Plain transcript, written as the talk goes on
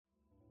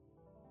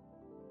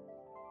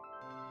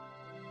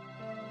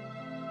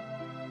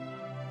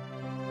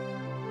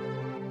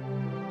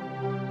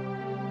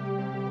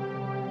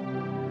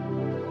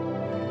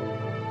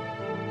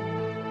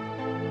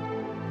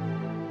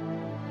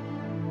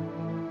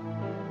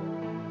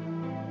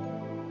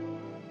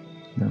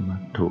นมั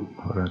ตถุ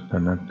รัต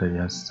นัต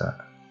ยัสสะ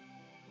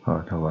ขอ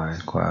ถวาย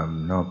ความ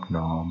นอบ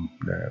น้อม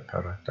แด่พระ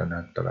รัตน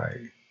ตรัย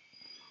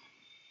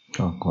ข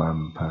อความ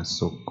ผา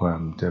สุกควา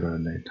มเจริญ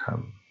ในธรรม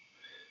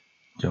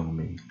จง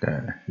มีแก่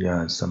ญา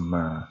ติสัมม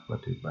าป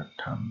ฏิบัติ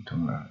ธรรมทั้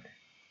งหลาย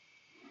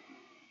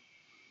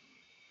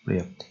เปรี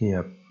ยบเทีย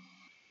บ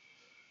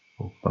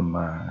อุปม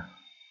า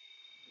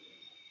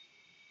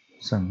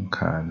สังข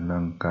ารร่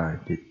างกาย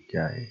จิตใจ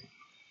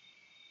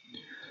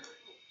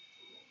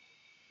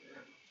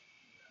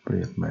เป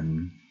รียบเหมือน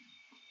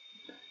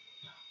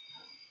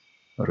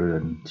เรือ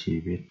นชี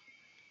วิต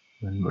เ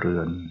หมือนเรื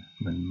อน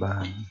เหมือนบ้า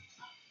น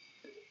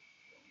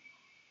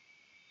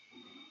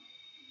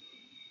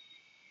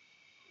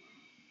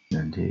อย่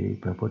างที่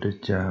พระพุทธ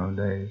เจ้า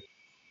ได้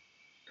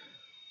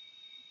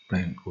เป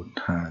ล่งอุ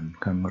ทาน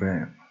ครั้งแร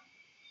ก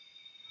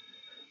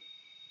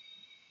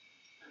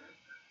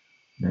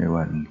ใน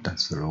วันตรั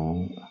สรู้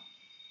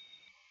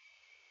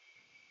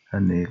อ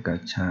เนก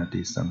ชา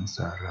ติสังส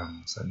ารัง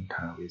สันท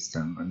าวิ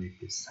สังอนิ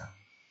พิสัง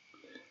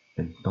เ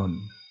ป็นต้น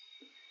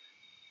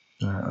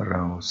ว่าเร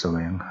าแสว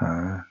งหา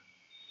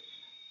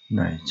น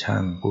ายช่า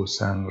งผู้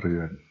สร้างเรื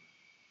อน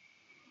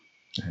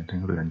ทั้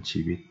งเรือน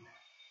ชีวิต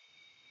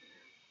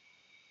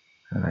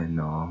อะไรห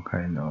นอใคร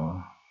หนอ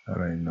อะ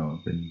ไรหนอ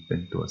เป็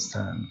นตัวส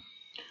ร้าง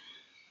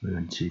เรือ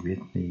นชีวิต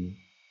นี้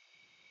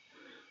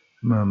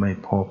เมื่อไม่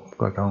พบ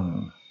ก็ต้อง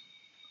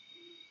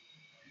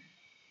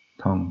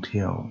ท่องเ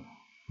ที่ยว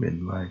เวียน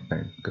ว่ายแต่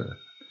เกิด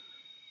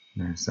ใ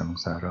นสัง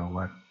สาร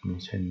วัฏไม่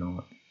ใช่น้อ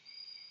ย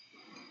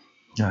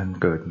การ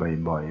เกิด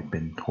บ่อยๆเป็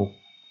นทุกข์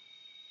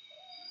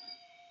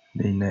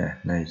นี่แน่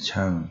ใน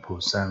ช่างผู้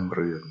สร้างเ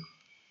รือน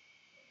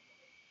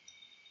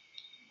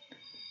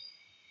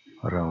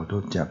เรา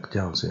รู้จักเ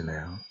จ้าเสียแ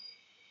ล้ว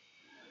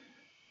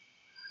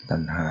ตั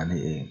ณหา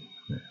นี่เอง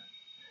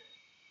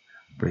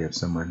เปรียบเ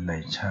สมือนใน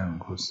ช่าง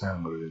ผู้สร้าง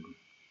เรือน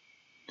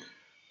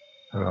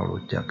เรา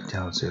รู้จักเจ้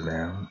าเสียแ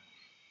ล้ว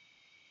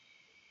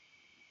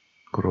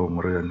โครง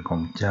เรือนขอ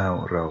งเจ้า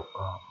เรา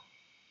ก็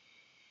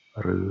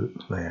รื้อ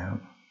แล้ว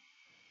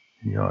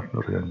ยอด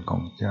เรือนขอ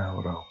งเจ้า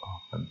เราก็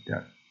กำจั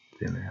ดเ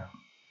สียแล้ว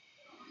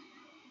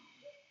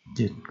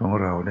จิตของ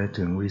เราได้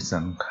ถึงวิ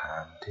สังขา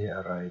รที่อ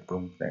ะไรปรุ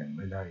งแต่งไ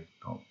ม่ได้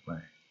ต่อไป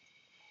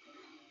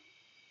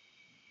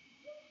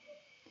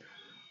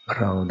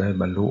เราได้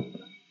บรรลุ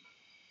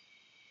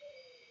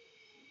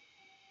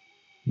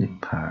นิพ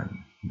พาน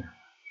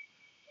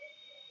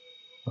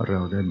เรา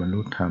ได้บรรลุ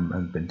ธรรมอั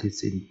นเป็นที่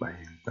สิ้นไป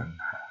แห่งตัณ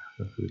หา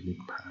ก็คือนิพ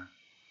พาน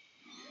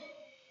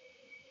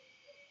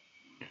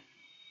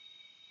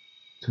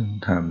ซึ่ง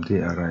ธรรมที่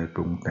อะไรป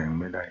รุงแต่ง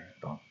ไม่ได้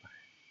ต่อไป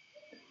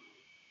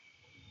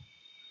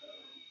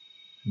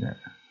นะ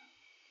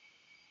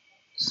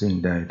สิ่ง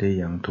ใดที่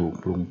ยังถูก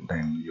ปรุงแ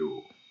ต่งอยู่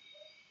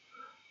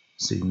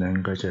สิ่งนั้น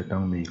ก็จะต้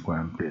องมีควา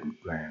มเปลี่ยน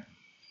แปลง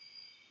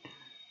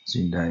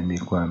สิ่งใดมี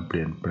ความเป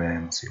ลี่ยนแปลง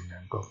สิ่ง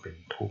นั้นก็เป็น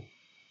ทุกข์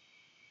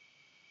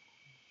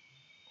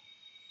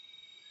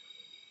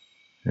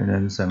ดัง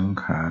นั้นสัง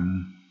ขาร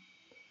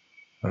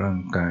ร่าง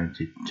กาย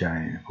จิตใจ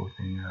พูด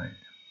ง่าย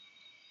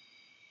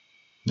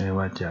ๆไม่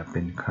ว่าจะเ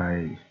ป็นใคร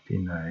ที่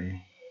ไหน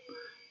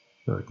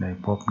เกิดใน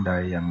ภพใด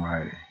อย่างไร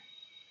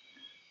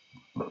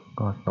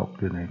ก็ตก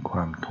อยู่ในคว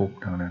ามทุกข์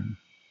ทั้งนั้น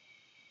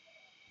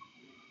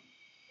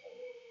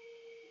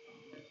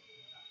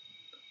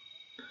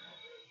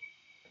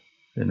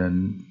ดังนั้น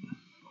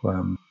ควา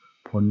ม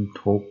พ้น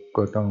ทุกข์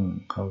ก็ต้อง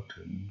เข้า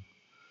ถึง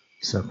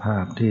สภา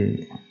พที่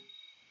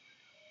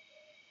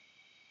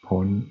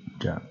พ้น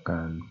จากก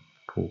าร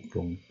ถูกป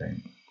รุงแต่ง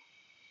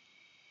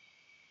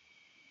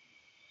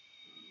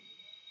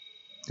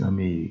ก็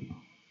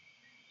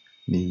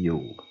มีอ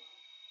ยู่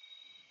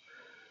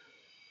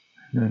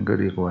นั่นก็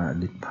เรียกว่า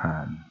นิพพา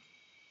น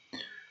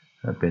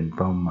เป็นเ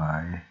ป้าหมา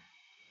ย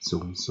สู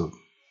งสุด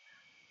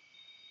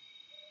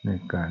ใน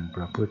การป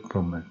ระพฤติพร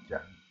หมจ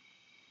รรย์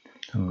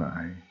ทั้งหลา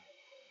ย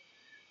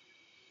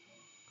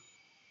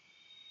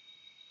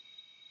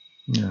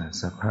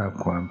สภาพ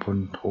ความพ้น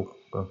ทุกข์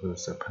ก็คือ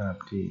สภาพ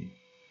ที่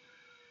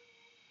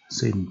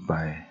สิ้นไป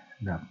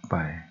ดับไป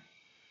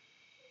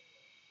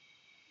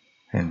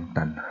แห่ง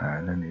ตัณหา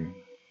นั่นเอง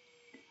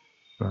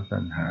เพราะตั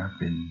ณหาเ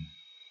ป็น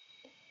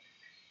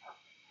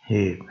เห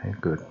ตุให้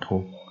เกิดทุ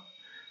กข์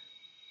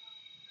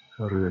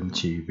เรือน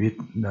ชีวิต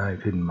ได้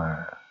ขึ้นมา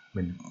เ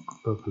ป็น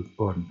ก็คือ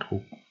ก้อนทุ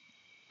กข์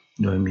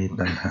โดยมี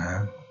ตัณหา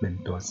เป็น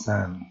ตัวสร้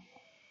าง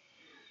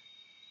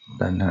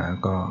ตัณหา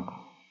ก็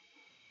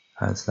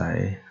อาศัย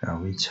อ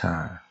วิชชา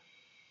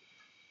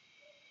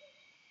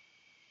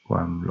คว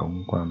ามหลง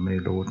ความไม่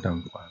รู้ตาม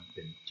ความเ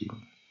ป็นจริง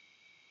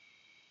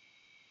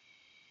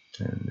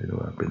เรียก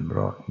ว่าเป็น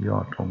ยอ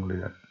ดของเรื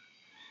อน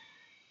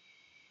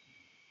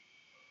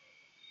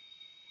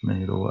ไม่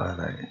รู้อะ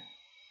ไร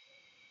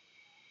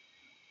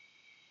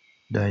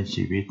ได้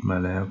ชีวิตมา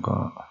แล้ว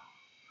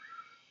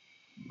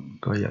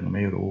ก็ยังไ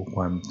ม่รู้ค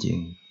วามจริง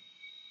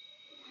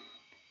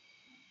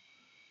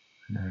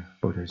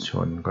ปุถุช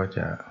นก็จ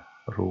ะ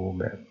รู้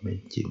แบบไม่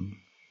จริง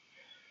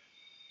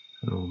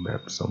รู้แบ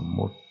บสม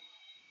มุติ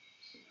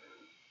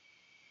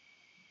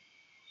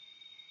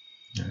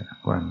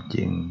ความจ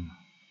ริง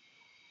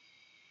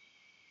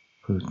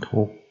คื คือ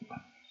ทุกข์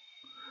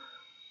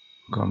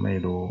ก็ไม่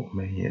รู้ไ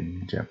ม่เห็น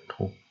จาก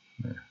ทุกข์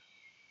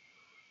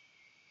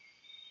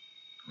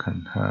ขัน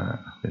ธ์ห้า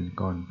เป็น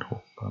ก้อนทุ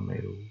กข์ก็ไม่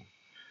รู้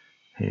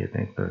เหตุใ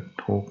ห้เกิด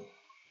ทุกข์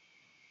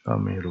ก็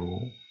ไม่รู้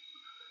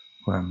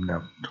ความดั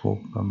บทุก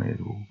ข์ก็ไม่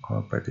รู้ข้อ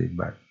ปฏิ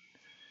บัติ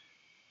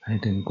ให้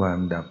ถึงความ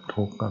ดับ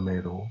ทุกข์ก็ไม่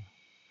รู้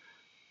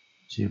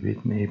ชีวิต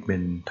นี้เป็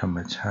นธรรม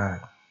ชา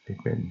ติที่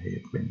เป็นเห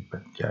ตุเป็นปั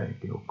จจัย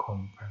เกี่ยวข้อ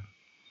งกัน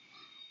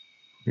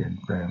เปลี่ยน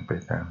แปลงไป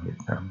ตามเห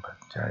ตุตามปัจ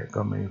จัย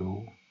ก็ไม่รู้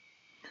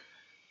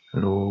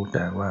แ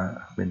ต่ว่า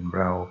เป็น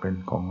เราเป็น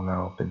ของเรา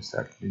เป็น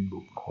สัตว์เป็น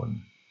บุคคล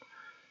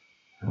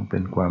ต้องเป็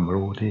นความ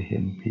รู้ที่เห็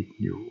นผิด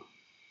อยู่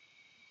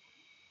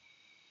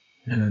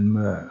ฉะนั้นเ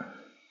มื่อ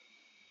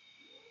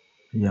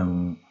ยัง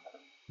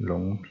หล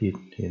งผิด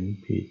เห็น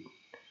ผิด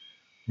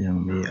ยัง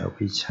มีอ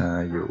วิชชา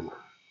อยู่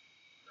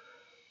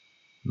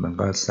มัน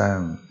ก็สร้าง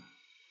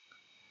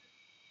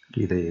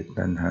กิเลส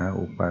ตัณหา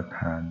อุปาท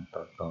าน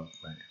ต่อ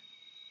ไป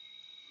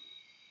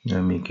ยั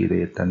งมีกิเล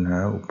สตัณหา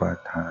อุปา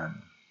ทาน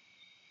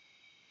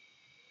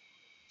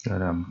ก็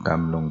ทำกรร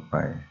มลงไป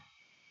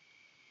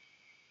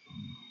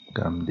ก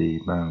รรมดี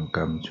บ้างก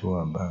รรมชั่ว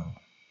บ้าง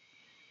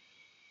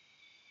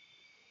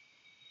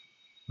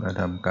เมื่อ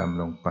ทำกรรม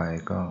ลงไป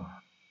ก็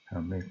ท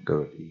ำให้เ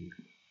กิดอีก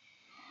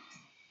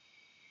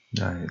ไ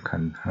ด้ขั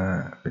นธ์ห้า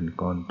เป็น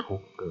ก้อนทุ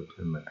กข์เกิด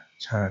ขึ้นมา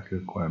ชาติคื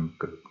อความ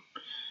เกิด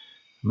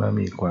เมื่อ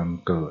มีความ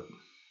เกิด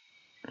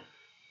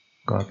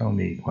ก็ต้อง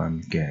มีความ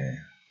แก่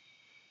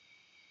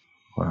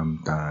ความ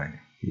ตาย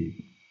อีก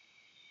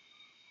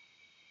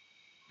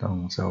ต้อง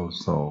เศร้า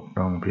โศก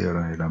ต้องพิไร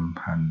รำ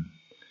พัน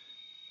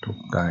ทุก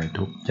ข์กาย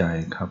ทุกข์ใจ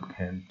คับแ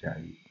ค้นใจ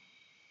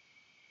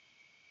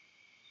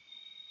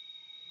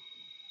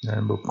นั้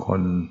นบุคค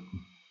ล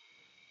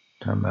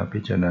ถ้ามาพิ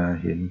จารณา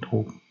เห็น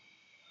ทุกข์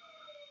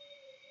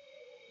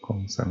ของ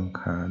สัง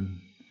ขาร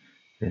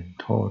เห็น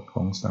โทษข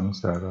องสัง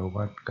สาร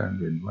วัฏการ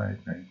เวียนว่าย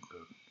ตายเ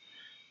กิด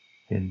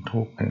เห็น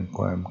ทุกข์แห่งค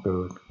วามเกิ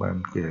ดความ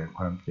แก่ค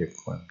วามเจ็บ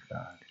ความต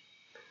าย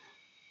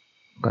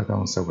ก็ต้อ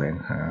งแสวง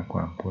หาคว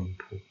ามพ้น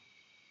ทุกข์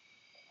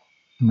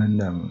เหมือน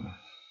ดัง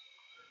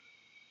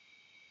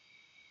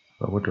พ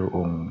ระพุทธอ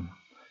งค์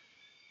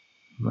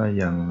ว่า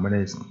ยังไม่ไ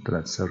ด้ต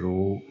รัส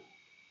รู้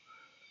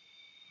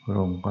พระ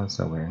องค์ก็แส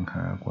วงห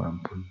าความ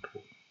พ้นทุ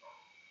กข์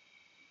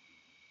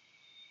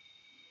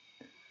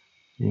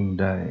ยิ่ง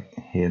ได้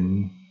เห็น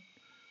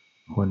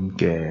คน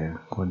แก่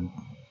คน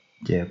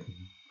เจ็บ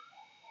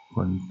ค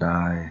นต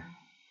าย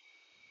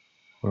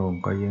พระอง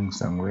ค์ก็ยิ่ง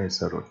สังเวชส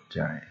ลดใ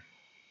จ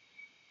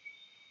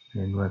เ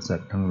ห็นว่าสั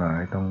ตว์ทั้งหลาย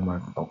ต้องมา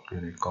ตกอ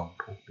ยู่ในกอง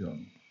ทุกข์อย่าง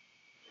นี้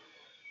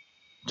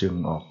จึง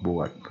ออกบ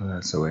วชเพื่อ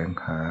แสวง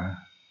หา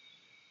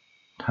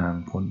ทาง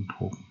พ้น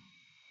ทุกข์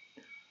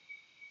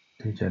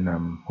ที่จะน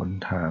ำหน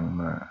ทาง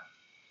มา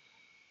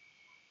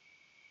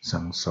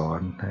สั่งสอ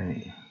นให้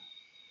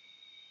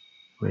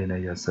เวน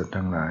ยสัตว์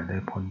ทั้งหลายได้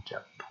พ้นจา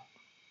กทุกข์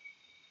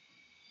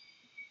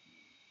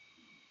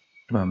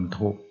ความ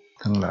ทุกข์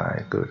ทั้งหลาย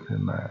เกิดขึ้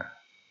นมา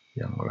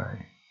อย่างไร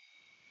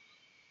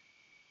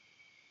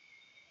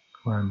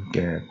ความแ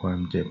ก่ความ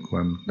เจ็บคว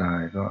ามตา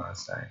ยก็อา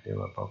ศัยที่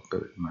ว่าพอเ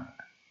กิดมา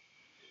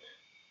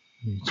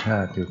มีชา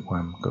ติคือคว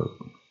ามเกิด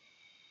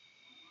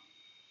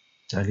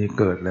อันที่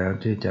เกิดแล้ว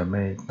ที่จะไ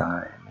ม่ตา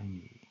ย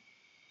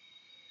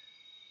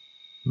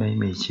ไม่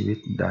มีชีวิต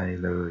ใด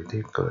เลย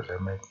ที่เกิดแล้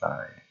วไม่ตา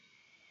ย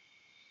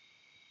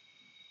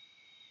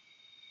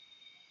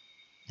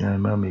งั้น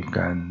เมื่อมีก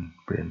าร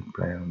เปลี่ยนแป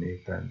ลงมี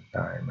การต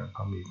ายมัน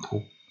ก็มีทุ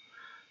กข์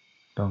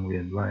ต้องเวี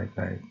ยนว่ายต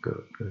ายเกิ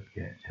ดแ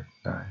ก่เจ็บ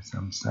ตายซ้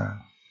ำซาก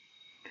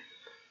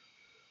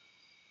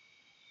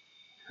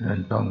นั้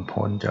นต้อง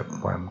พ้นจาก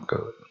ความเ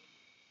กิด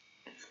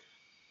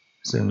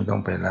ซึ่งต้อ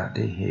งไปละ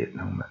ที่เหตุ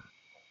ของมัน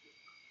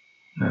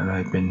อะไร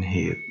เป็นเห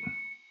ตุ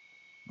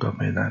ก็ไ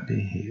ปละ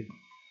ที่เหตุ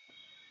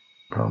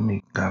เพราะมี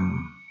กรรม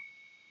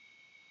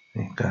ใน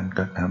การก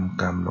ระท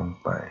ำกรรมลง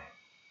ไป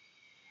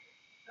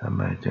ทำไ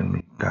มจึง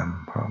มีกรรม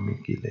เพราะมี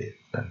กิเลส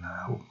ตัณหา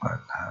อุปา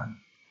ทาน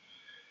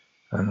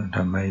ท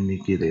ำไมมี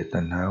กิเลส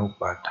ตัณหาอุ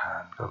ปาทา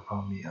นก็เพรา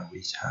ะมีอ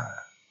วิชชา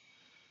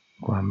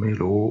ความไม่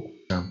รู้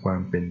ตามควา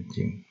มเป็นจ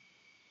ริง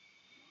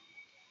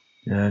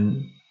ฉะนั้น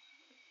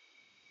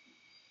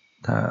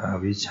ถ้าอ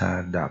วิชชา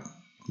ดับ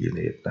กิเล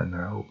สตัณห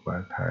าอุปา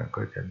ทาน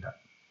ก็จะดับ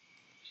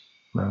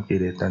เมื่อกิ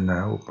เลสตัณหา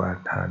อุปา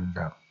ทาน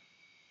ดับ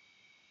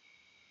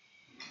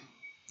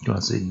ก็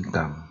สิ้นก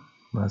รรม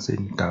เมื่อสิ้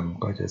นกรรม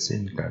ก็จะสิ้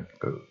นการ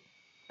เกิด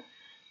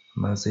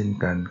เมื่อสิ้น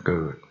การเ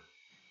กิด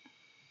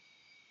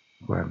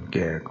ความแ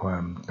ก่ควา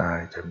มตาย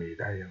จะมี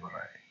ได้อย่างไร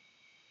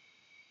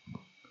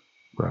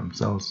ความเ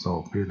ศร้าโศ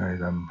กพิไร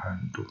รำพัน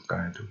ทุกข์ก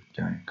ายทุกข์ใจ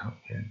ขับ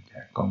แค้นใจ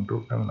กองทุ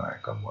กข์ทั้งหลาย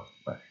ก็หมด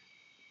ไป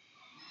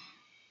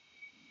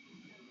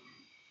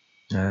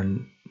ฉะนั้น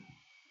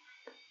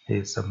เห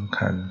ตุสำ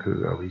คัญคือ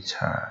อวิชช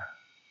า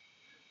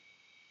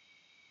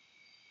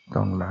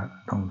ต้องละ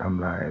ต้องท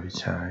ำลายอวิช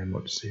ชาให้หม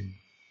ดสิ้น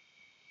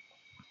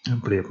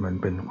เปรียบมัน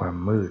เป็นความ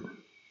มืด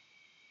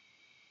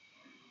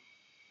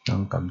ต้อ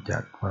งกำจั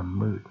ดความ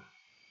มืด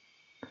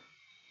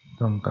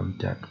ต้องก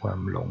ำจัดความ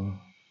หลง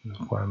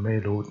ความไม่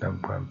รู้ตาม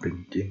ความเป็น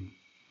จริง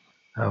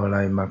เอาอะไร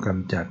มาก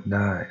ำจัดไ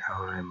ด้เอา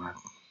อะไรมา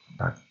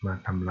ตัดมา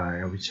ทำลาย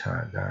อวิชชา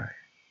ได้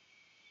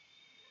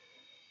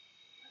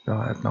ก็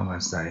ต้องอ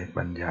าศัย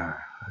ปัญญา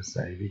อา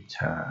ศัยวิช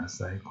าอา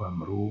ศัยความ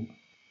รู้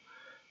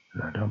แ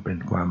ละต้องเป็น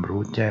ความ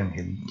รู้แจ้งเ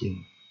ห็นจริง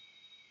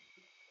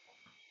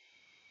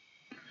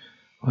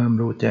ความ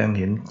รู้แจ้ง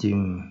เห็นจริง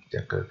จ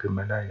ะเกิดขึ้นม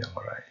าได้อย่าง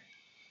ไร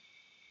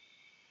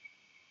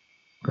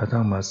ก็ต้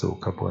องมาสู่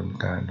กระบวน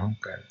การของ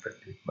การป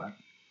ฏิบัติ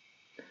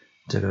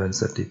เจริญ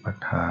สติปัฏ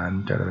ฐาน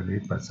เจริญ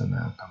วิปัสสน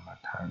ากรรม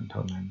ฐานเท่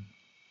านั้น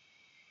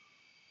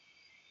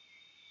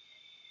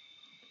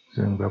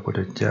ซึ่งพระพุทธ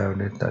เจ้า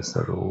ได้ตรัส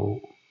รู้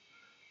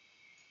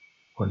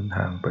หนท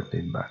างป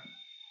ฏิบัติ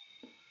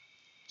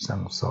สั่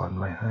งสอน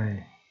ไว้ให้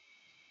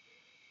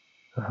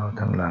เรา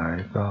ทั้งหลาย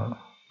ก็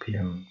เพีย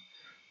ง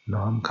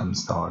น้อมค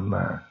ำสอน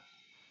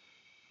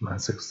มา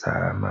ศึกษา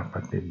มาป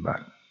ฏิบั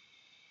ติ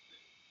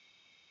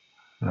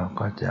เรา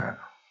ก็จะ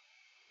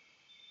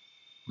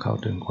เข้า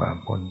ถึงความ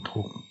พ้น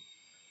ทุกข์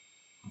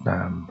ต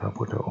ามพระ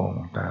พุทธอง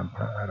ค์ตามพ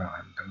ระอร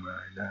หันต์ทั้งหลา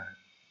ยได้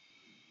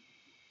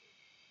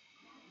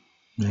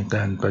ในก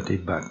ารปฏิ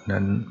บัติ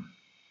นั้น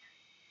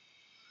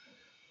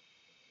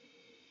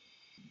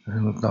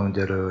ต้องเ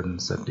จริญ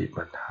สติ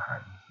ปัฏฐาน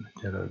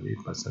เจริญวิ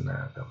ปัสสนา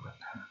กรรม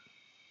ฐาน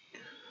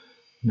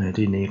ใน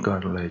ที่นี้ก็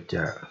เลยจ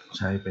ะใ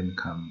ช้เป็น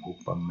คำอุ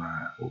ปมา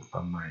อุป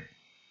ไมย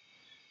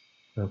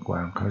เพื่อคว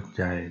ามเข้าใ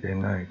จได้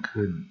ง่าย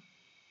ขึ้น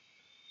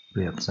เป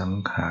รียบสัง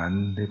ขาร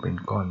ที่เป็น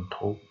ก้อน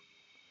ทุกข์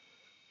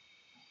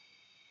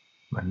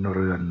เหมือนเ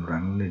รือนหลั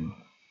งหนึ่ง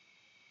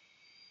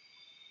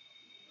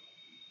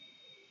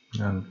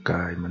ร่างก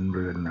ายเหมือนเ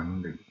รือนหลัง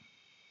หนึ่ง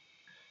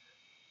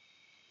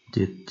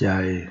จิตใจ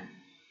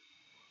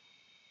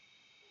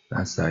อ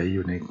าศัยอ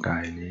ยู่ในกา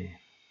ยนี้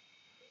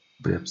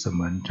เปรียบเส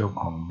มือนเจ้า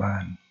ของบ้า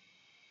น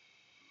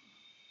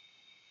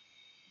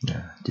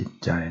จิต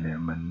ใจเนี่ย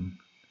มัน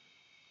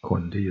ค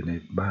นที่อยู่ใน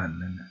บ้าน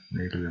นั้นใน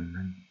เรือน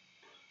นั้น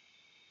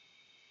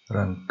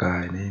ร่างกา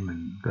ยนี้มัน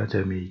ก็จะ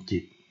มีจิ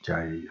ตใจ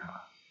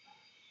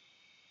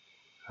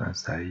อา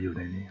ศัยอยู่ใ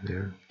นนี้หรื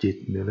อจิต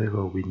หรือเรียก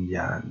ว่าวิญญ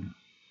าณ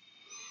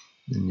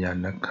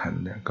ขัน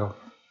ธ์เนี่ยก็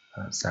อ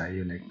าศัยอ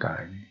ยู่ในกา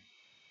ยนี้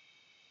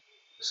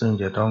ซึ่ง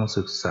จะต้อง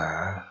ศึกษา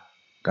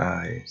กา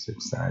ยศึก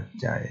ษา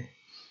ใจ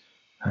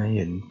ให้เ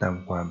ห็นตาม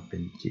ความเป็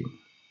นจริง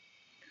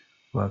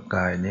ว่าก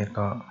ายนี้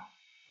ก็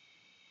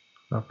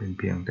เป็นเ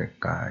พียงแต่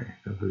กาย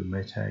ก็คือไ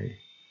ม่ใช่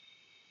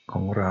ข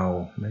องเรา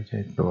ไม่ใช่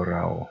ตัวเร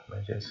าไม่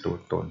ใช่ตัว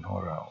ตนของ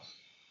เรา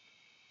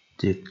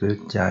จิตหรือ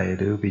ใจห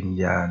รือวิญ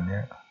ญาณเ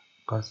นี่ย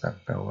ก็สัก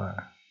แต่ว่า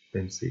เป็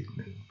นสิ่งห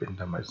นึ่งเป็น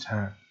ธรรมช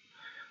าติ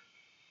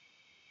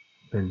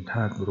เป็นธ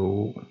าตุ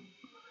รู้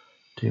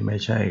ที่ไม่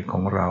ใช่ขอ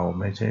งเรา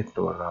ไม่ใช่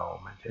ตัวเรา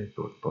ไม่ใช่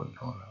ตัวตน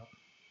ของเรา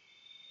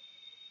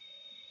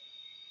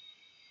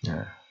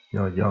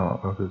ย่อ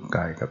ๆก็คือก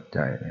ายกับใจ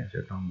เนี่ยจ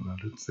ะต้องระ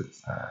ลึกศึก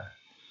ษา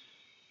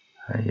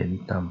ให้เห็น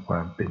ตามคว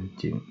ามเป็น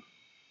จริง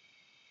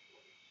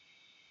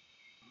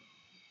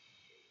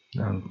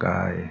ร่างก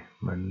าย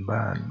เหมือน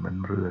บ้านเหมือน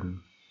เรือน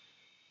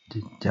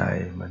จิตใจ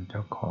เหมือนเจ้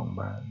าของ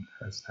บ้าน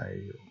อาศัย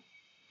อยู่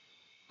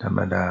ธรรม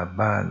ดา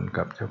บ้าน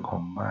กับเจ้าขอ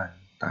งบ้าน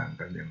ต่าง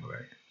กันอย่างไร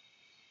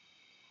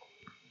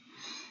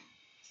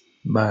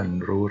บ้าน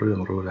รู้เรื่อง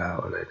รู้ราว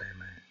อะไรได้ไ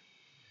หม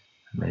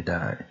ไม่ไ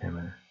ด้ใช่ไหม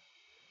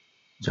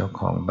เจ้า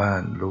ของบ้า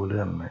นรู้เ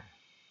รื่องไหม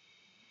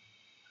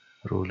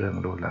รู้เรื่อง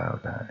รู้ราว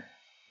ได้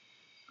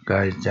ก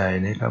ายใจ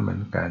นี่ก็เหมือ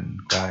นกัน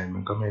กายมั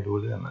นก็ไม่รู้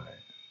เรื่องอะไร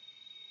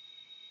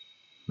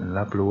มัน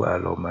รับรู้อา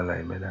รมณ์อะไร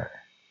ไม่ได้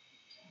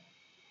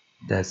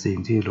แต่สิ่ง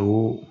ที่รู้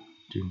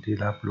สิ่งที่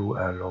รับรู้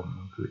อารมณ์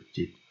คือ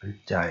จิตหรือ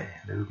ใจ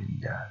หรือวิญ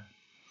ญาณ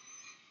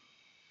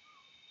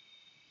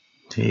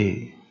ที่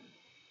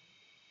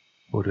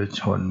ปุถุ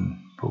ชน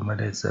ผู้ไม่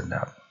ได้ส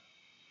ดับ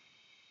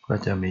ก็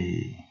จะมี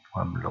คว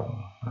ามหลง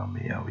เรา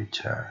มีอวิช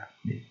ชา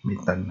มี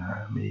ตัณหา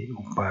มี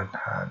อุปา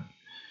ทาน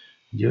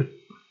ยึด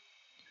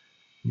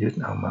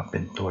เอามาเป็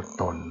นตัว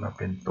ตนมาเ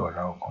ป็นตัวเ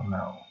ราของเร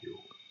าอยู่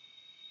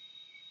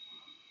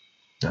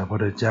พระพุท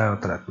ธเจ้า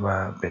ตรัสว่า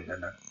เป็นอ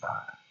นัตตา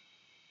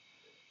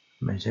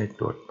ไม่ใช่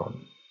ตัวตน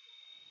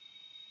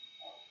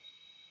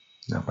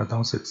เราก็ต้อ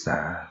งศึกษา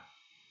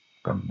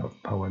กำหนด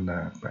ภาวนา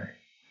ไป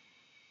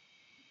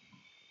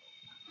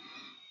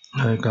โ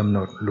ดยกำหน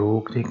ดรู้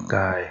ที่ก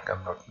ายก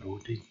ำหนดรู้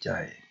ที่ใจ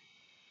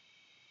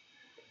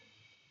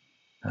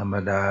ธรรม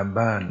ดา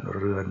บ้านเ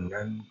รือน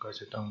นั้นก็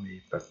จะต้องมี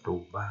ประตู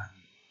บ้าน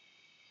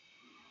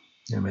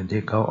นี่เป็น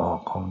ที่เข้าออ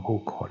กของผู้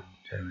คน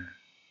ใช่ไหม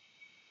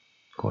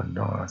คน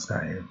ต้องอาศั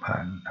ยผ่า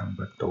นทาง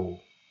ประตู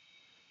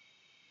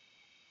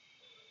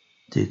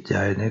จิตใจ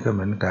นี่ก็เห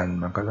มือนกัน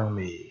มันก็ต้อง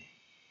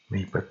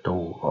มีประตู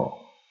ออก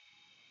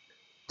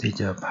ที่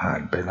จะผ่าน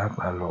ไปรับ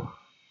อารมณ์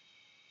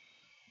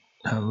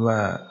ถามว่า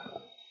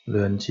เ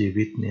รือนชี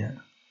วิตเนี่ย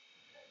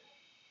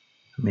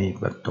มี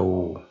ประตู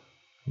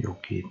อยู่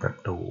กี่ประ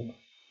ตู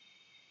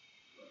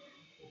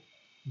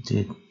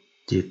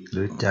จิตห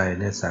รือใจ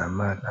เนี่ยสา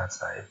มารถอา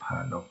ศัยผ่า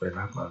นออกไป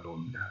รับอารม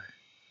ณ์ได้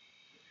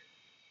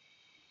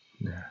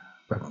นะ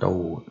ประตู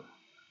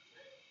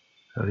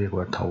เรียก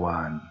ว่าทว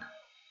าร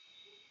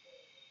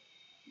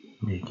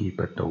มีกี่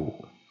ประตู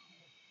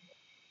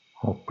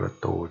6ประ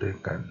ตูด้วย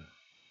กัน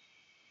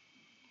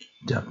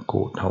จัก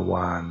ขุทว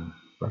าร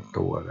ประ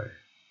ตูอะไร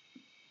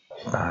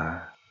ตา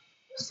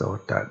โส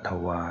ตท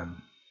วาร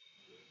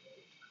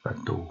ประ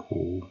ตู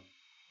หู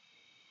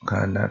ฆ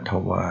านท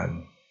วาร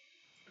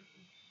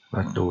ป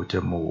ระตูจ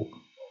มูก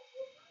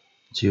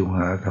ชิวห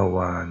าทว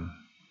าร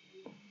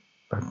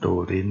ประตู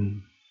ลิ้น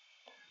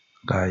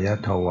กาย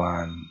ทวา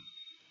ร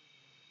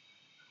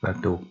ประ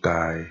ตูก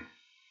าย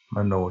ม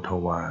โนท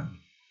วาร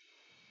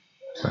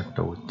ประ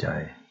ตูใจ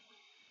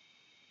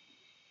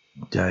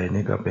ใจ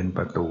นี่ก็เป็นป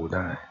ระตูไ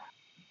ด้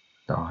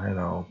ต่อให้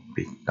เรา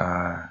ปิดตา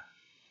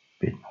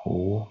ปิดหู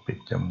ปิด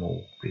จมู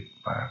กปิด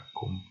ปาก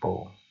คุมโป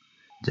ง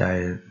ใจ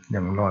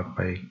ยังรอดไป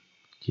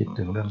คิด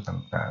ถึงเรื่อง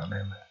ต่างๆได้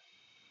ไหม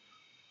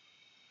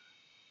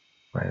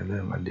ไปเรื่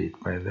องอดีต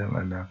ไปเรื่อง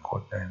อนาค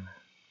ตได้ไหม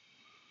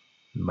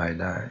ไป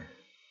ได้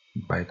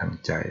ไปทาง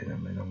ใจนะ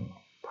ไม่ต้อง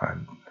ผ่าน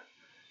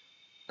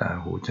ตา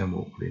หูจ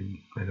มูกลิ้น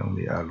ไม่ต้อง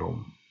มีอารม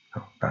ณ์ท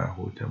างตา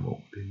หูจมู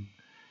กลิ้น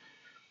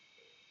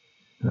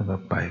แล้วก็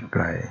ไปไก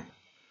ล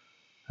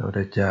พระพุทธ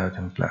เจ้า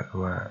จึงตรัส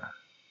ว่า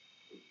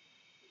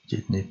จิ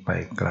ตนี้ไป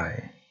ไกล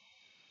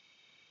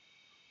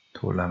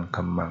ทุลัง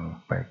คัมมัง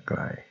ไปไกล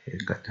เอ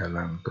กจ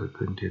ลังเกิด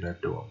ขึ้นทีละ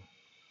ดวง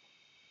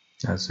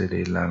อาศิ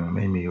ริลังไ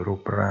ม่มีรู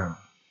ปร่าง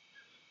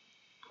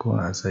ก็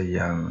อาศัย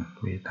ยัง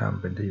มีธรรม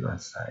เป็นที่อา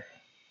ศัย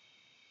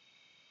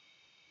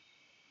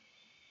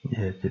เย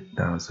จิต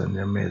ตังสัญญ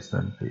เมสั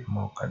นติโม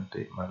คัน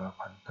ติมร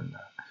พันตน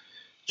า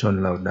ชน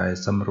เหล่าใด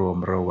สำรวม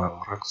ระวัง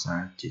รักษา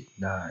จิต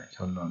ได้ช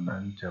นเหล่านั้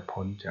นจะ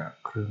พ้นจาก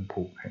เครื่อง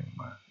ผูกแห่ง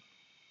มาร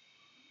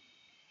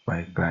ไป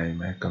ไกลแ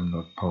ม้กำหน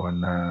ดภาว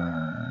นา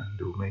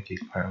ดูไม่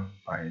กี่ครั้ง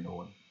ไปโน่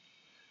น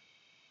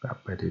กลับ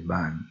ไปที่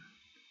บ้าน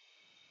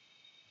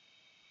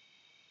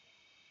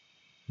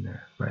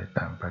ไป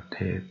ต่างประเท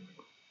ศ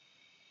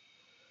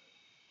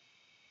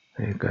เอ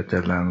กจ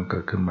ลังเกิ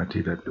ดขึ้นมาที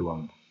ละดวง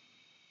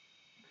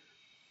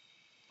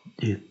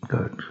จิตเ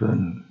กิดขึ้น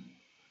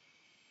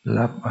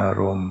รับอา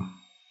รมณ์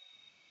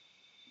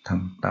ทา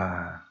งตา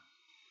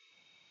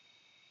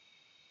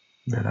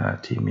เวลา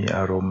ที่มีอ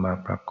ารมณ์มา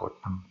ปรากฏ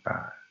ทางตา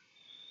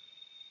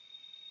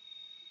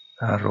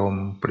อารม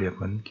ณ์เปรียบเ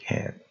หมือนแข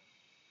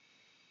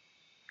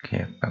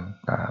ก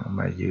ต่างๆม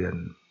าเยือน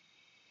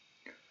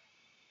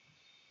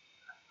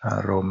อา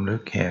รมณ์หรือ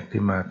แขก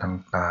ที่มาทาง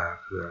ตา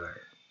คืออะไร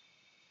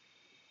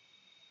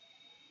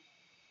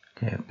แ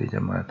ขกที่จะ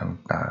มาทาง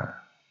ตา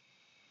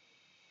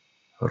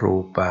รู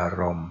ปา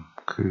รมณ์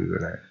คืออ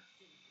ะไร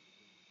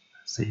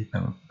สี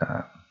ต่า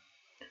ง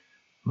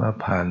ๆเมื่อ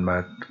ผ่านมา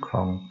คล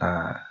องตา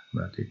ม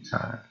าที่ต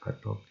ากระ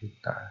ทบที่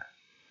ตา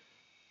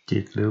จิ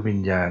ตหรือวิ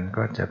ญญาณ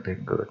ก็จะไป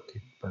เกิด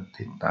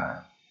ที่ตา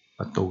ป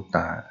ระตูต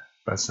า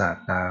ประสาท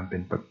ตาเป็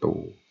นประตู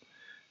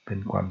เป็น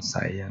ความใส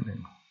อย่างหนึ่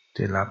ง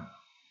ที่รับ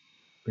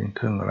เป็นเค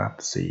รื่องรับ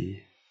สี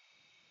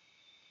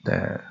แต่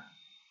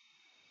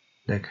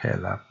ได้แค่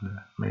รับน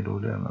ะไม่รู้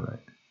เรื่องอะไร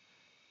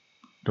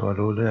ตัว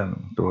รู้เรื่อง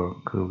ตัว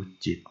คือ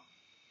จิต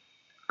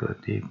เกิด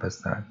ที่ประ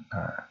สาทต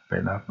าไป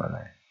รับอะไร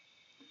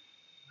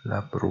รั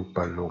บรูป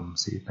ารมณ์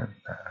สี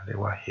ต่างๆเรียก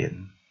ว่าเห็น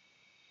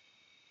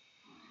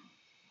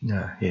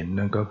เห็น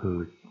นั่นก็คือ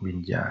วิญ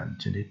ญาณ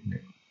ชนิดห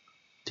นึ่ง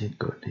ที่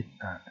เกิดที่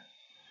ตา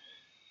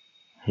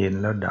เห็น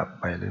แล้วดับ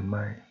ไปหรือไ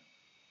ม่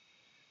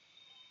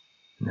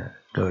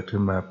เกิดขึ้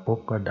นมาปุ๊บ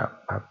ก็ดับ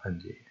ปั๊บทัน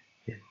ที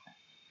เห็น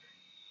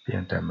เพีย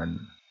งแต่มัน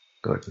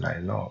เกิดหลาย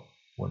รอบ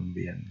วนเ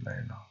วียนหลา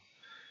ยรอบ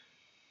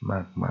ม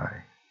ากมาย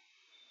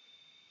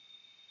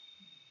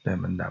แต่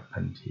มันดับ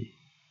ทันที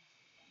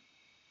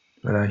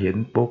เวลาเห็น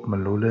ปุ๊บมั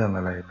นรู้เรื่อง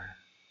อะไรไหม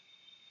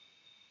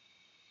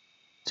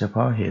เฉพ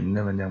าะเห็นเ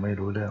นี่ยมันยังไม่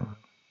รู้เรื่อง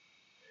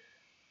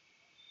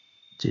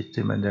จิต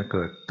ที่มันจะเ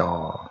กิดต่อ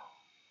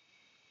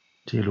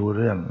ที่รู้เ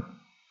รื่อง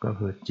ก็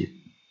คือจิต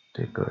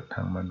ที่เกิดท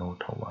างมโน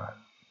ทวาร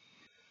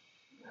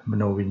ม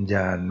โนวิญญ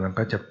าณมัน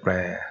ก็จะแปล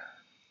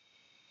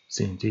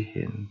สิ่งที่เ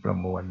ห็นประ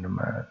มวล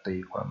มาตี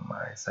ความหม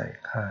ายใส่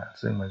ค่า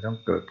ซึ่งมันต้อง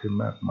เกิดขึ้น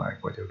มากมาย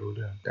กว่าจะรู้เ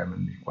รื่องแต่มัน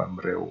มีความ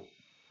เร็ว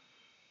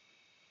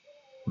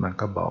มัน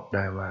ก็บอกไ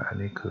ด้ว่าอัน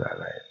นี้คืออะ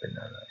ไรเป็น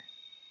อะไร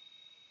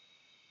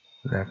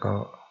แล้วก็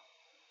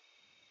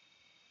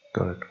เ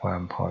กิดควา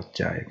มพอใ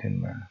จขึ้น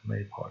มาไม่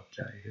พอใ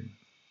จขึ้น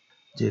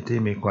จิตที่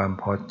มีความ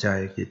พอใจ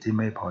จิตที่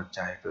ไม่พอใ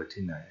จเกิด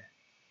ที่ไหน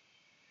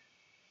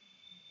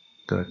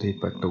เกิดที่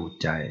ประตู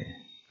ใจ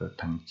เกิด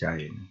ทางใจ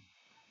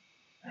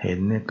เห็น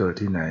เนี่ยเกิด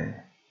ที่ไหน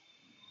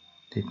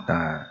ที่ต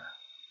า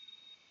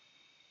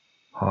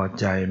พอ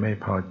ใจไม่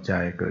พอใจ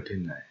เกิดที่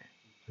ไหน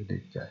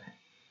ที่ใจ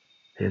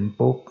เห็น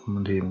ปุ๊บบ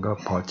างทีมันก็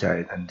พอใจ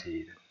ทันที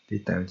ที่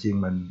แต่จริง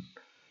มัน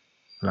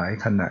หลาย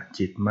ขณะ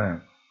จิตมาก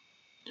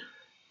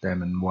แต่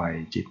มันไว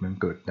จิตมัน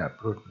เกิดดับ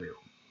รวดเร็ว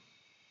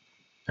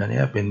อัน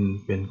นี้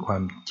เป็นควา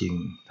มจริง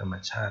ธรรม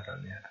ชาติเหล่า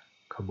นี้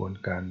ขบวน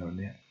การเหล่า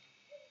นี้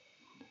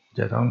จ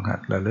ะต้องหัด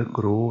ระลึก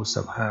รู้ส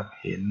ภาพ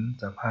เห็น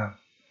สภาพ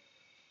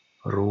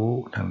รู้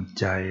ทาง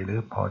ใจหรือ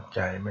พอใจ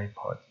ไม่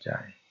พอใจ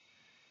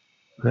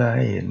เพื่อใ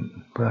ห้เห็น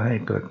เพื่อให้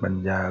เกิดปัญ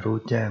ญารู้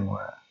แจ้ง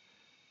ว่า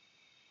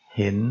เ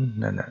ห็น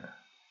นั่นน่ะ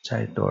ใช่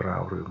ตัวเรา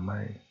หรือไ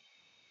ม่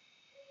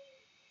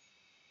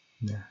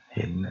เ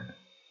ห็นน่ะ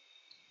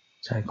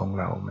ใช่ของ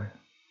เราไหม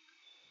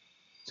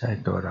ใช่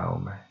ตัวเรา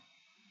ไหม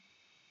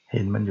เ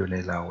ห็นมันอยู่ใน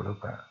เราหรือ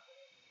เปล่า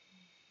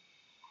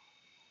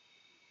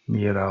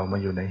มีเรามา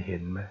อยู่ในเห็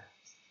นไหม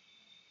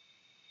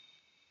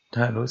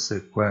ถ้ารู้สึ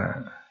กว่า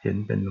เห็น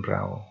เป็นเร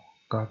า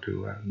ก็ถือ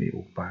ว่ามี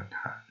อุปาท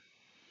าน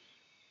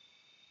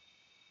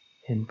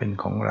เห็นเป็น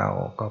ของเรา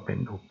ก็เป็น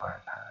อุปา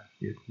ทาน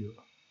ยึดอยู่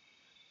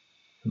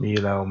มี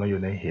เรามาอ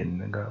ยู่ในเห็น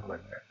นั่นก็เหมือ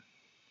นกัน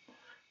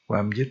คว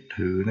ามยึด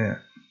ถือเนี่ย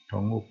ข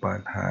องอุปา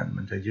ทาน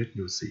มันจะยึดอ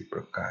ยู่สี่ป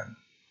ระการ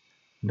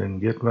หนึ่ง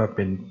ยึดว่าเ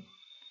ป็น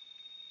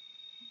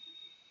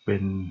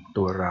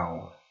ตัวเรา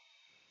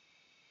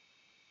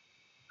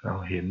เรา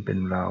เห็นเป็น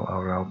เราเอา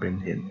เราเป็น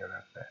เห็นก็แ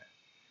ล้วแต่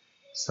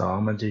สอง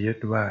มันจะยึด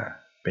ว่า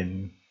เ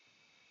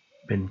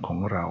ป็นของ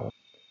เรา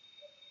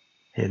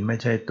เห็นไม่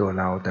ใช่ตัว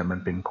เราแต่มัน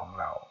เป็นของ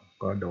เรา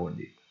ก็โดน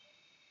อีก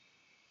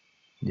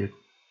ยึด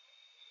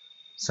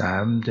สา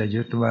มจะ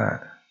ยึดว่า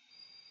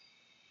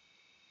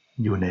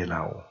อยู่ในเร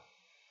า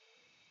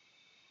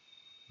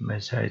ไม่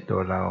ใช่ตั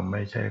วเราไ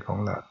ม่ใช่ของ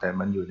เราแต่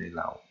มันอยู่ในเ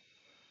รา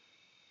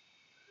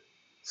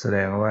แสด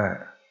งว่า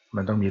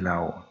มันต้องมีเรา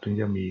ถึง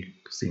จะมี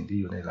สิ่งที่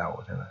อยู่ในเรา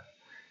ใช่ไหม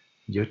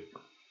ยึด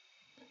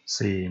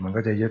สี่มัน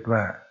ก็จะยึดว่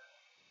า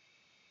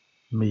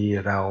มี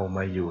เราม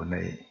าอยู่ใน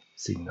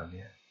สิ่งเหล่า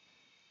นี้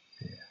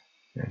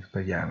ตั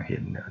วอย่างเห็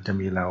นจะ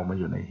มีเรามา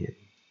อยู่ในเห็น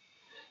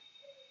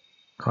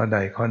ข้อใด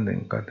ข้อหนึ่ง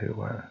ก็ถือ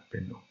ว่าเป็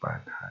นอุปา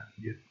ทาน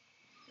ยึด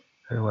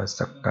เรียกว่า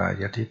สักกา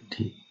ยทิฏ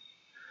ฐิ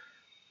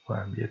คว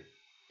ามยึด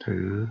ถื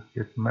อ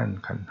ยึดมั่น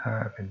ขันธ์ห้า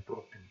เป็นตัว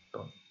เป็นต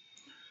น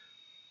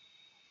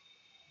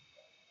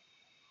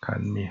ขั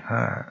นธ์มี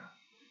ห้า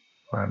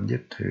ความยึ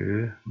ดถือ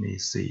มี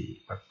สี่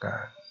ประกา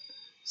ร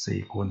สี่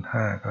คูณ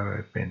ห้าก็เล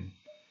ยเป็น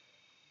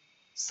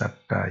สัก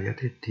กาย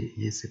ทิฏฐิ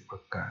20ปร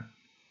ะการ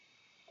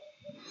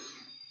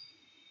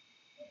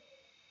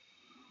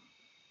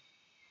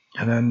ฉ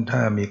ะนั้นถ้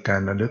ามีกา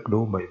รระลึก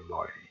รู้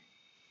บ่อย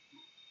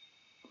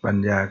ๆปัญ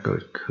ญาเกิ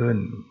ดขึ้น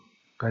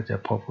ก็จะ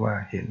พบว่า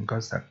เห็นก็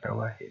สักแต่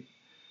ว่าเห็น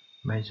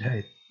ไม่ใ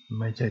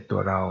ช่ตั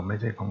วเราไม่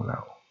ใช่ของเรา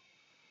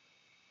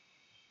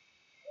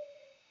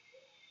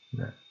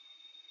นะ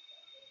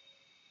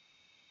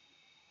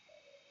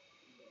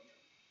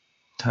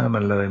ถ้ามั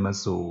นเลยมา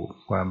สู่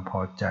ความพ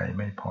อใจ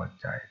ไม่พอ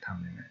ใจท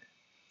ำยังไง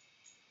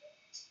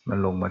มัน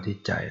ลงมาที่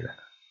ใจแล้ว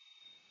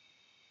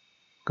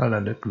ก็ร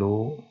ะลึก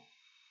รู้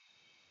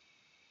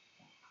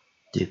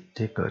จิต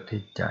ที่เกิด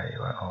ที่ใจ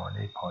ว่าอ๋อ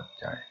นี่พอ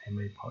ใจนี่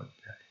ไม่พอ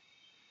ใจ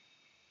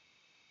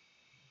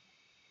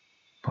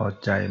พอ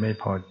ใจไม่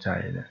พอใจ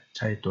เนี่ยใ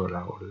ช่ตัวเร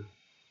าหรือ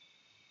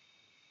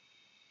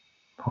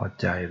พอ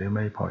ใจหรือไ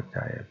ม่พอใจ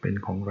เป็น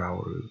ของเรา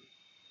หรือ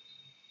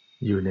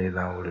อยู่ในเ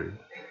ราหรือ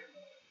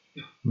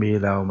มี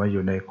เรามาอ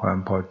ยู่ในความ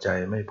พอใจ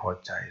ไม่พอ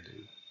ใจหรื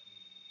อ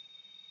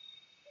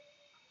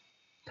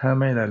ถ้า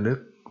ไม่ระลึก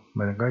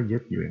มันก็ยึ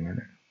ดอยู่อย่างนั้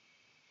น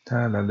ถ้า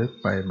ระลึก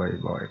ไป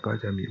บ่อยๆก็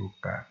จะมีโอ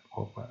กาสพ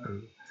บว่า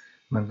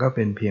มันก็เ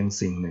ป็นเพียง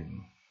สิ่งหนึ่ง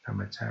ธรร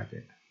มชาติเ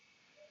นี่ย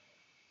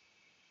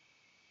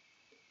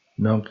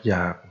นอกจ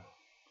าก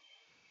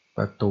ป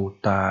ระตู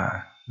ตา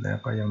แล้ว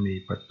ก็ยังมี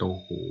ประตู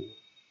หู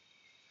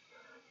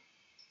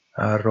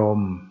อารม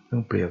ณ์ซึ่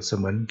งเปรียบเส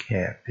มือนแข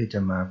กที่จะ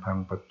มาพัง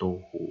ประตู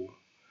หู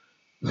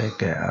ได้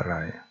แก่อะไร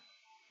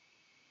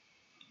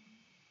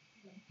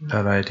อ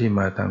ะไรที่ม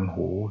าทาง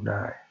หูไ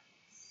ด้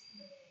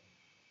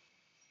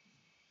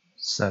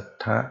สัท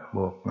ธะบ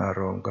วกอา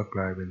รมณ์ก็ก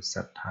ลายเป็น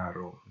สัทธาร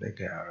มณ์ได้แ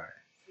ก่อะไร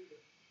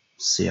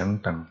เสียง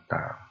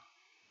ต่าง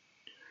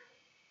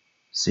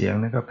ๆเสียง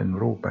นี่ก็เป็น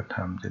รูปธร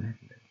รมชนิด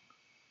หนึ่ง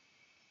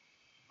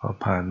พอ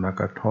ผ่านมา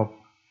กระทบ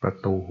ประ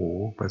ตูหู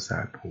ประสา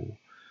ทหู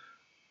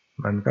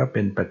มันก็เ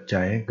ป็นปัจ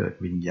จัยให้เกิด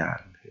วิญญาณ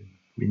ขึ้น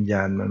วิญญ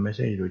าณมันไม่ใ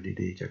ช่อยู่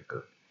ดีๆจะเ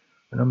กิด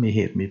มันต้องมีเห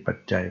ตุมีปัจ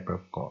จัยปร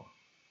ะกอบ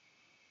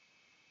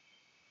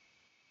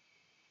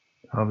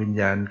พอวิญ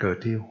ญาณเกิด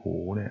ที่หู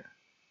เนี่ย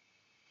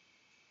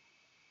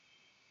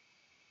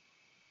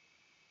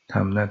ท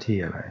ำหน้าที่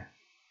อะไร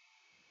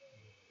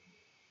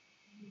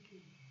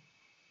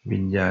วิ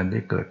ญญาณ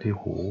ที่เกิดที่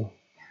หู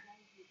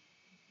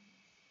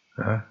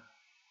นะ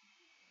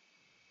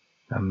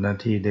ทำหน้า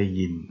ที่ได้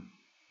ยิน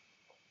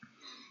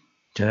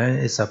ฉะนั้น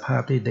ไอ้สภา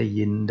พที่ได้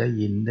ยินน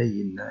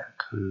ะ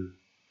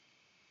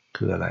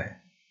คืออะไร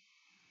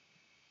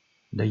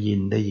ได้ยิน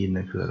น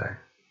ะคืออะไร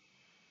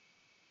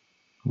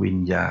วิญ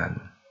ญาณ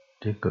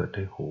ที่เกิด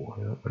ที่หู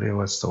เรียก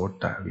ว่าโส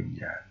ตวิญ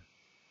ญาณ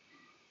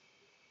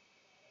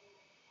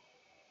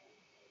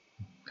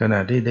ขณะ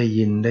ที่ได้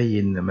ยินเ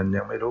นี่ยมัน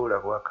ยังไม่รู้หรอ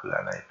กว่าคือ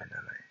อะไรเป็นอ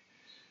ะไร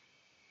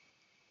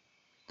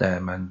แต่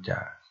มันจะ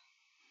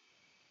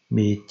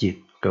มีจิต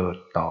เกิด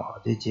ต่อ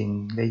ที่จริง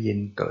ได้ยิน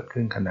เกิด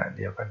ขึ้นขณะเ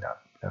ดียวก็ดับ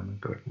แต่มัน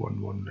เกิด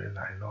วนๆห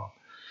ลายๆรอบ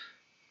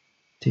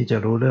ที่จะ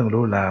รู้เรื่อง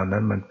รู้ราวนั้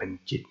นมันเป็น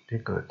จิตที่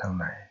เกิดทาง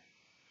ไหน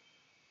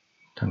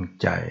ทาง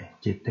ใจ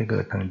จิตที่เกิ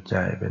ดทางใจ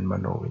เป็นม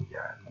โนวิญญ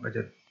าณมันก็จ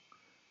ะ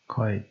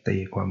ค่อยตี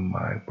ความหม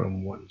ายประ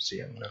มวลเสี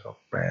ยงแล้วก็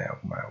แปลออ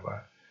กมาว่า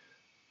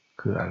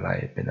คืออะไร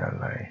เป็นอะ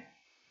ไร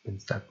เป็น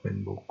สัตว์เป็น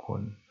บุคค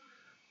ล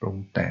ปรุง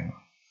แต่ง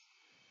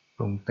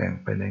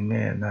ไปในแ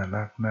ง่น่า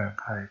รักน่า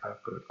ใคร่ก็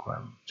เกิดควา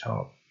มชอ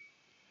บ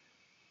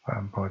ควา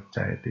มพอใจ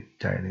ติด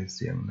ใจในเ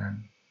สียงนั้น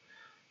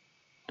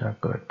ถ้า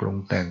เกิดปรุง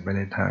แต่งไปใ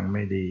นทางไ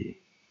ม่ดี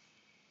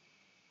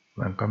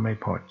มันก็ไม่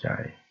พอใจ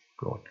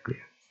โกรธเกลี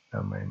ยดท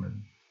ำไมมัน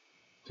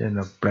เช่นเ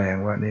ราแปลง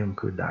ว่านี่มัน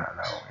คือด่า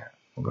เราเนี่ย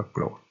มันก็โก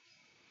รธ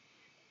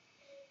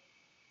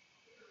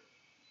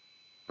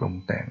ปรุง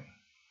แต่ง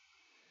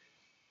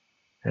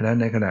ดังนั้น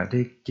ในขณะ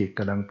ที่จิตก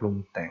ำลังปรุง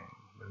แต่ง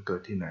มันเกิ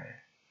ดที่ไหน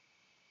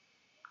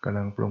กำ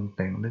ลังปรุงแ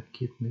ต่งนึก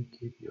คิด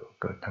อยู่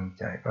เกิดทาง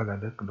ใจก็ระ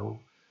ลึกรู้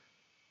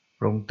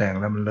ปรุงแต่ง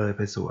แล้วมันเลยไ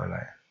ปสู่อะไร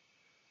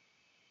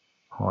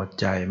พอ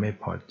ใจไม่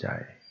พอใจ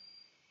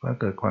เมื่อ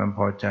เกิดความพ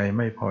อใจ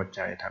ไม่พอใ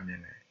จทำยั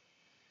งไง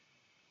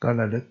ก็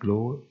ระลึก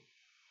รู้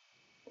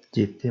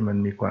จิตที่มัน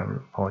มีความ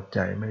พอใจ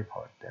ไม่พ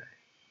อใจ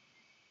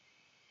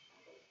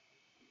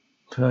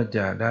เพื่อจ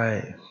ะได้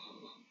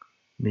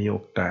มีโอ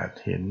กาส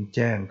เห็นแ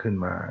จ้งขึ้น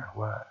มา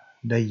ว่า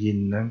ได้ยิน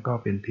นั้นก็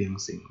เป็นเพียง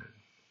สิ่งหนึ่ง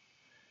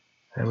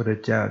พระพุทธ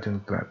เจ้าจึง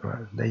ตรัสว่า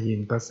ได้ยิน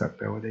ก็สักแ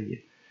ต่ว่าได้ยิ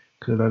น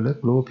คือเราเลิก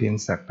รู้เพียง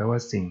สักแต่ว่า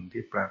สิ่ง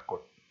ที่ปราก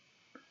ฏ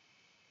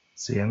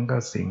เสียงก็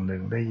สิ่งหนึ่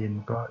งได้ยิน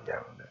ก็อย่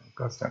างหนึ่ง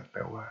ก็สักแ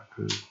ต่ว่า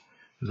คือ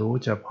รู้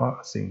เฉพาะ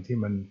สิ่งที่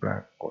มันปรา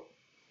กฏ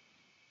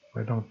ไ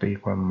ม่ต้องตี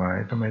ความหมาย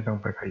ไม่ต้อง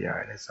ไปขยา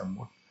ยในสม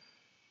มุติ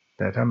แ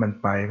ต่ถ้ามัน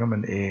ไปก็มั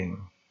นเอง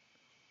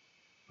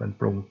มัน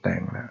ปรุงแต่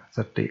งนะส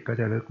ติก็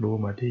จะเลิกรู้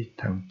มาที่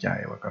ทางใจ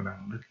ว่ากำลัง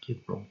นึกคิด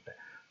ปรุงแต่ง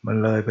มัน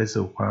เลยไป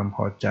สู่ความพ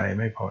อใจ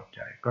ไม่พอใจ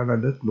ก็ระ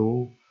ลึกรู้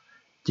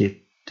จิต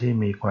ที่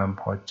มีความ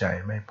พอใจ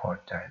ไม่พอ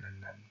ใจ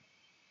นั้น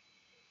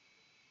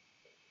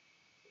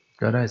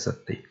ๆก็ได้ส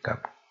ติกลับ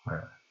มา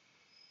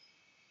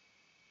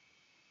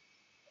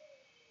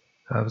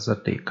ถ้าส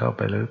ติเข้าไ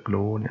ประลึก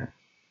รู้เนี่ย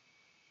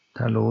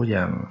ถ้ารู้อ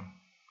ย่าง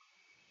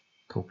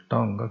ถูก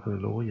ต้องก็คือ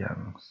รู้อย่าง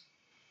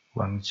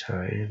วางเฉ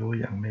ยรู้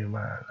อย่างไม่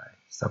ว่าอะไร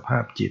สภา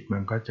พจิตมั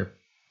นก็จะ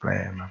แปล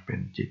มาเป็น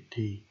จิต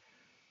ที่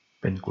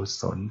เป็นกุ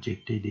ศลจิต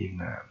ที่ดี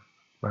งาม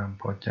ความ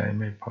พอใจ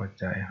ไม่พอ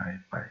ใจหาย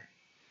ไป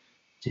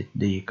จิต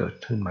ดีเกิด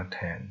ขึ้นมาแท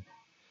น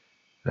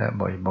และ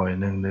บ่อยๆ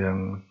เนือง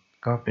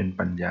ๆก็เป็น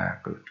ปัญญา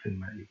เกิดขึ้น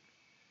มาอีก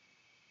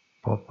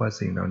พบว่า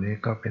สิ่งเหล่านี้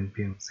ก็เป็นเ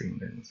พียงสิ่ง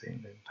หนึ่ง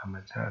ธรรม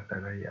ชาติแต่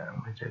ละอย่าง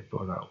ไม่ใช่ตั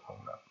วเราของ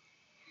เรา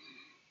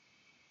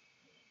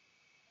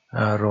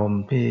อารม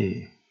ณ์ที่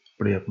เ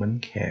ปรียบเหมือน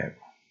แขก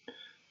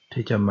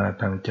ที่จะมา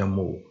ทางจ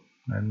มูก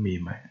นั้นมี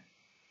ไหม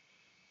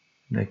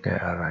ได้แก่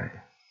อะไร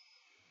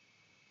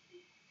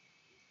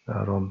อ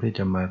ารมณ์ที่จ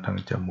ะมาทาง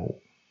จมูก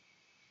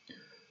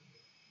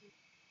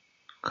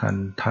คัน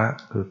ทะ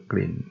คือก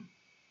ลิ่น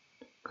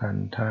คัน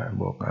ทะ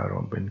บวกอาร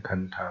มณ์เป็นคั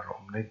นธาร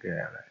มณ์ได้แก่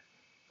อะไร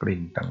กลิ่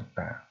น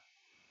ต่าง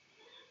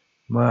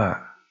ๆเมื่อ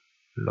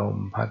ลม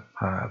พัดพ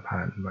าผ่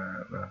านมา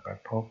กระ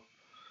ทบ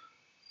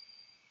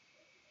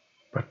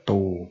ประ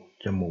ตู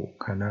จมูก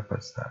คณปร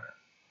ะสาท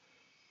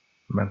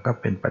มันก็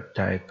เป็นปัจ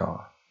จัยต่อ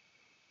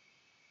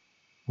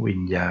วิ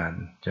ญญาณ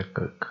จะเ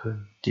กิดขึ้น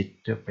จิต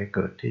จะไปเ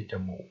กิดที่จ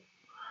มูก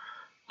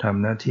ท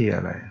ำหน้าที่อ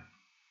ะไร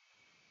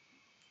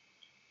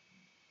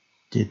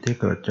จิตที่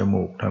เกิดจ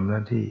มูกทำหน้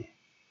าที่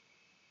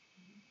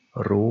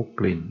รู้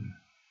กลิ่น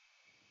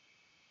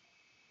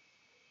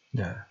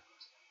นะ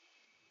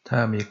ถ้า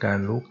มีการ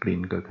รู้กลิ่น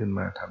เกิดขึ้น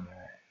มาทำยัง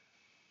ไง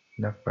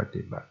นักป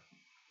ฏิบัติ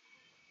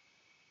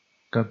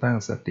ก็ตั้ง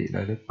สติร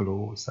ะลึก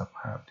รู้สภ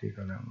าพที่ก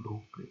ำลังรู้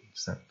กลิ่น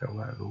สักแต่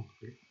ว่ารู้ก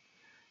ลิ่น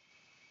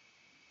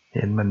เ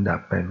ห็นมันดั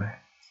บไปไหม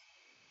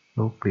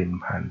รู้กลิ่น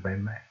ผ่านไป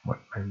ไหมหมด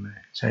ไปไหม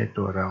ใช่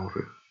ตัวเราห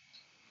รือ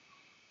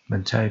มั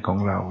นใช่ของ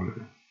เราห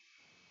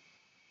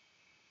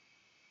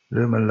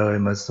รือมันเลย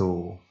มาสู่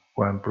ค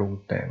วามปรุง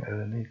แต่ง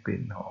นี่ก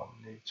ลิ่นหอม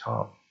นี่ชอ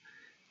บ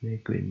นี่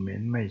กลิ่นเหม็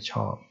นไม่ช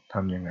อบท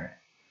ำยังไง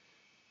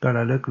ก็ร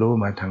ะลึกรู้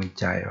มาทาง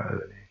ใจว่า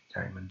นี่ใจ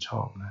มันช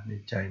อบนะนี่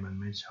ใจมัน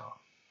ไม่ชอบ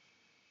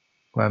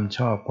ความช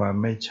อบความ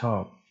ไม่ชอ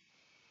บ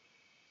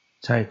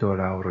ใช่ตัว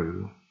เราหรือ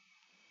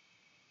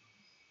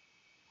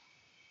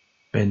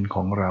เป็นข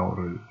องเราห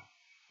รือ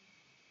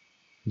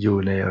อยู่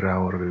ในเรา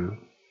หรือ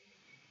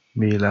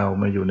มีเรา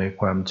มาอยู่ใน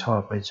ความชอ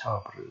บไม่ชอ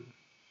บหรือ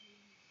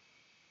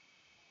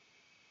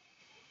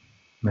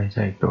ไม่ใ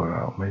ช่ตัวเร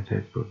าไม่ใช่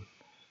ตัว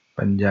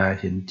ปัญญา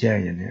เห็นแจ้ง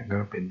อย่างนี้ก็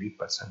เป็นวิ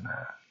ปัสสนา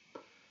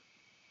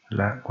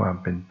ละความ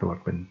เป็นตัว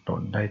เป็นต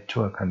นได้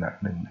ชั่วขณะ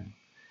หนึ่ง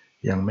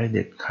ยังไม่เ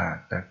ด็ดขาด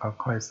แต่ก็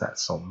ค่อยสะ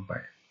สมไป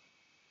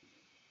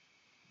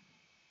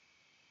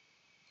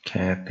แข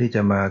กที่จ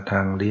ะมาท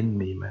างลิ้น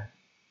มีไหม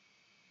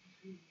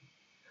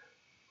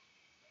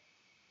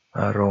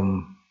อารมณ์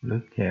หรื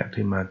อแขก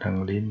ที่มาทาง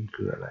ลิ้น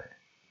คืออะไร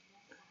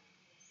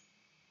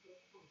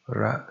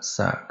รส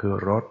ะคือ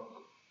รส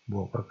บ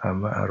วกกับค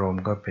ำว่าอารม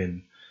ณ์ก็เป็น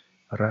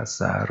ร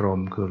สารม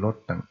ณ์คือรส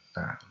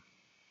ต่าง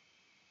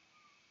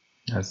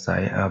ๆอาศั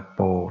ยอาโป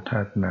ธ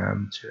าตุน้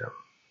ำเชื่อม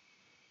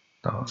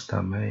ต่อท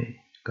ำให้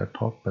กระท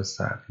บประส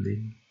าทลิ้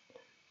น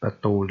ประ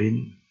ตูลิ้น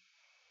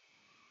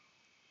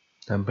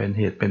ทำเป็นเ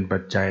หตุเป็นปั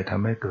จจัยท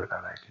ำให้เกิดอ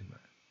ะไรขึ้นม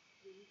า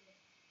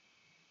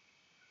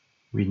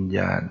วิญญ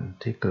าณ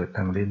ที่เกิดท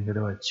างลิ้นก็เรี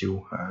ยกว่าชิว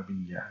หาวิ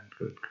ญญาณ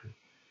เกิดขึ้น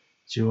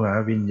ชิวหา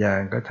วิญญาณ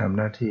ก็ทำ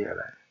หน้าที่อะ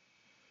ไร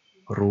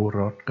รู้ร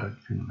สเกิด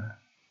ขึ้นมา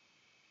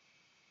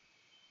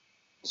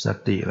ส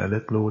ติระลึ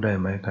กรู้ได้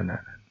ไหมขณะ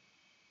นั้น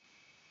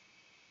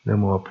หรือ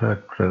มัวเพลิด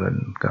เพลิน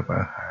กับ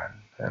อาหาร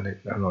อะไร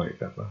อร่อย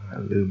กับอาหาร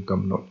ลืมก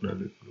ำหนดระ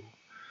ลึกรู้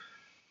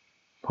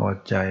พอ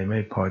ใจไม่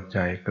พอใจ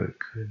เกิด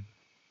ขึ้น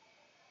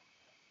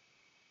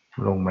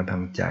ลงมาทา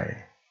งใจ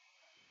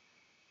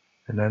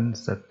ฉะนั้น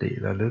สติ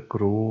ระลึก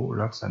รู้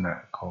ลักษณะ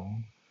ของ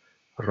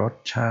รส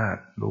ชา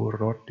ติรู้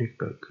รสที่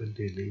เกิดขึ้น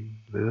ที่ลิ้น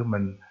หรือมั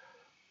น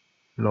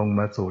ลงม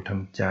าสู่ทา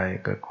งใจ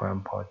เกิดความ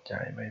พอใจ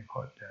ไม่พ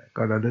อใจ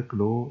ก็ระลึก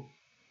รู้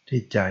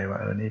ที่ใจว่า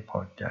นี่พอ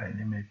ใจ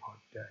นี่ไม่พอ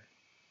ใจ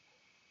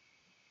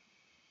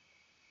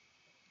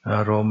อ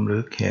ารมณ์หรื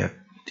อแขก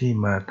ที่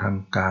มาทาง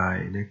กาย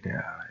ได้แก่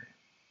อะไร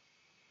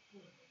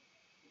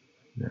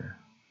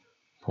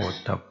โผฏ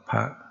ฐัพพ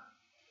ะ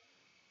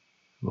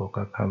บวก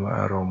กับคำว่า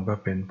อารมณ์ก็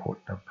เป็นโผฏ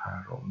ฐัพพา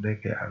รมณ์ได้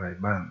แก่อะไร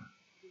บ้าง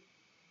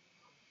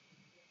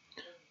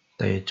เ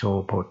ตโช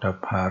โผฏฐัพ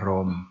พาร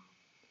มณ์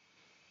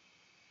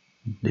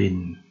ดิน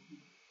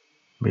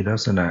มีลัก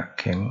ษณะ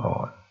แข็งอ่อ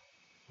น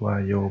วา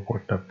ยโยโผ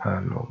ฏฐัพพา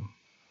รมณ์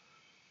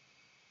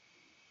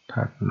ธ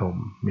าตุลม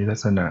มีลัก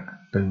ษณะ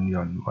ตึงห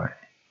ย่อนไหว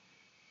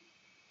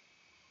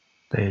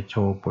เตโช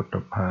โผฏ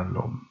ฐัพพาร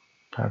มณ์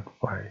ธาตุ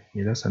ไฟ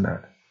มีลักษณะ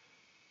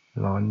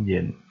ร้อนเย็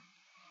น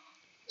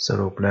ส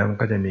รุปแล้วมัน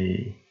ก็จะมี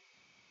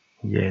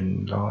เย็น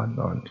ร้อน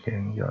อ่อนแข็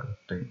งหย่อน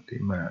ตึง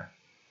ที่มา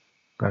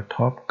กระท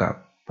บกับ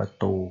ประ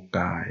ตูก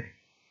าย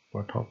ก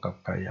ระทบกับ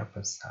กายป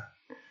ระสาท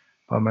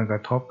พอมันกร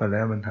ะทบกันแ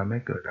ล้วมันทำให้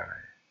เกิดอะไร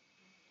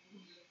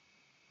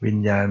วิญ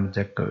ญาณมันจ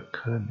ะเกิด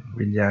ขึ้น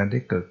วิญญาณ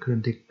ที่เกิดขึ้น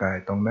ที่กาย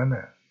ตรงนั้น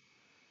น่ะ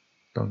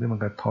ตรงที่มัน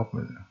กระทบ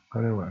มันเขา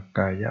เรียกว่าก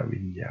ายวิ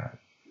ญญาณ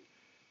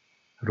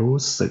รู้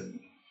สึก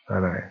อะ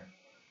ไร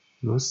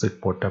รู้สึก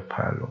โผฏฐัพพ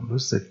ารมณ์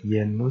รู้สึกเ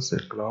ย็นรู้สึ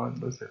กร้อน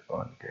รู้สึกอ่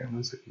อนแข็ง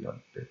รู้สึกหย่อน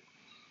ตึง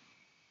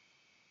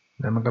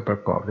แล้วมันก็ปร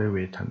ะกอบด้วยเว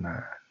ทนา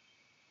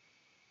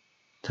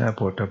ถ้าโ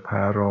ผฏฐัพพ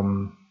ารม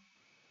ณ์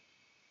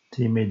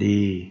ที่ไม่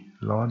ดี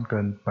ร้อนเกิ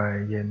นไป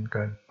เย็นเ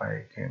กินไป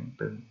แข็ง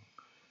ตึง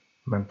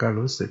มันก็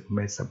รู้สึกไ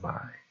ม่สบ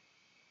าย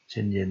เ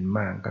ช่นเย็นม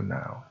ากก็หน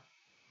าว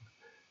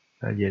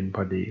ถ้าเย็นพ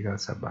อดีก็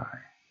สบาย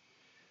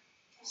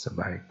สบ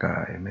ายกา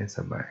ยไม่ส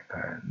บายก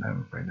ายนั่ง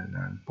ไปน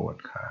านๆปวด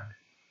ขา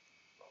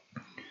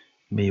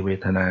มีเว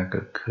ทนาเ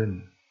กิดขึ้น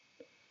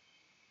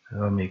แล้ว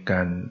ก็มีก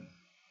าร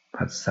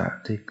ผัสสะ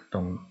ที่ต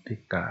รงที่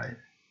กาย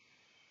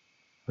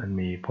มัน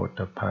มีโผฏ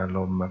ฐัพพาร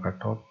มณ์มากระ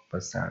ทบปร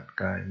ะสาท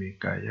กายมี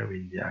กาย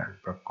วิญญาณ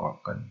ประกอบ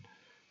กัน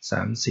ส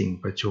ามสิ่ง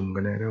ประชุมกั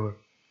นเรียกว่า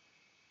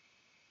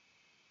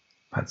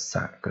ผัสส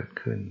ะเกิด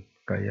ขึ้น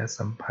กาย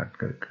สัมผัส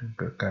เกิดขึ้น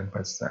เกิดการ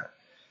ผัสสะ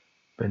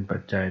เป็นปั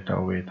จจัยต่อ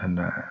เวทน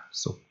า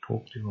สุขทุ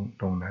กข์ที่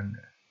ตรงนั้น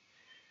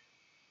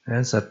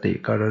นั้นสติ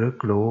ก็ระลึก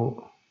รู้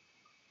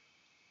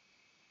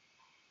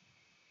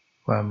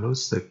ความรู้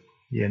สึก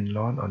เย็น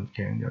ร้อนอ่อนแ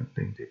ข็งหย่อน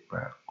ตึงที่ปร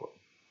ากฏ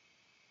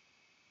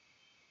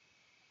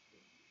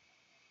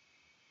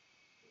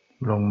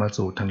ลงมา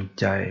สู่ทาง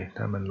ใจ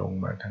ถ้ามันลง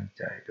มาทาง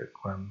ใจเกิด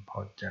ความพอ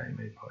ใจไ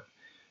ม่พอ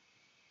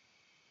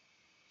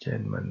เช่น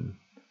มัน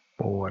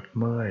ปวด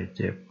เมื่อย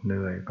เจ็บเห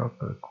นื่อยก็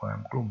เกิดความ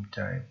กลุ้มใจ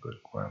เกิด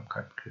ความ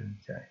ขัดเคือง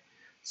ใจ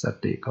ส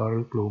ติก็ระ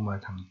ลึกรู้มา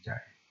ทางใจ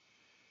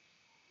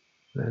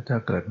แล้วถ้า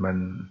เกิดมัน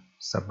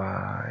สบ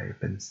าย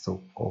เป็นสุ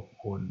ขอบ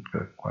อุ่นเ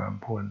กิดความ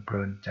เพ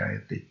ลินใจ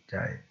ติดใจ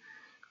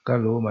ก็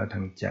รู้มาทา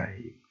งใจ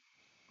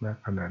ณ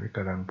ขณะที่ก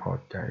ำลังพอ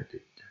ใจติ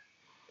ดใจ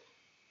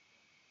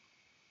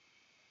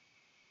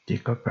จิต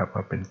ก็กลับม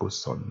าเป็นกุ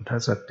ศลถ้า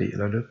สติ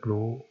ระลึก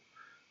รู้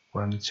ว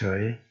างเฉ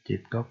ยจิ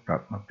ตก็กลั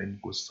บมาเป็น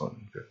กุศล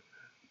เกิด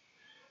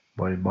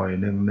บ่อยๆ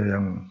เนือ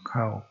งๆเ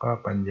ข้าก็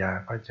ปัญญา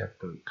ก็จะ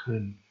เกิดขึ้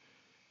น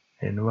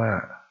เห็นว่า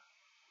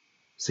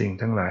สิ่ง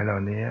ทั้งหลายเหล่า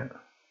นี้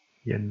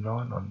เย็นร้อ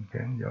นอ่อนแ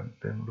ข็งหย่อน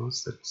ตึงรู้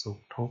สึกสุข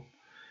ทุกข์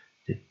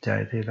จิตใจ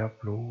ที่รับ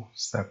รู้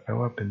สักแต่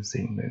ว่าเป็น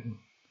สิ่งหนึ่ง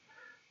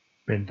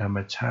เป็นธรรม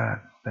ชา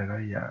ติแต่ละ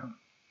อย่าง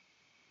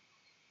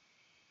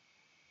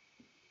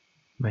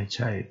ไม่ใ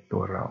ช่ตั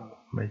วเรา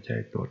ไม่ใช่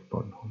ตัวต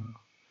นของเรา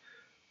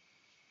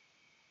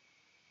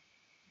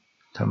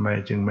ทำไม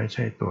จึงไม่ใ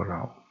ช่ตัวเร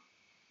า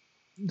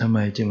ทำไม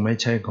จึงไม่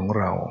ใช่ของ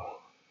เรา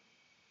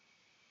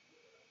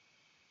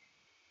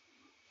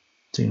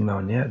สิ่งเหล่า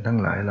นี้ทั้ง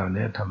หลายเหล่า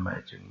นี้ทำไม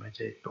จึงไม่ใ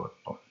ช่ตัว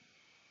ตน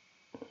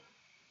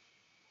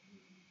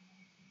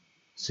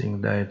สิ่ง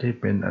ใดที่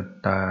เป็นอัต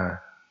ตา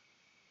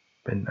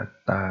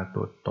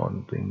ตัวตน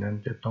สิ่งนั้น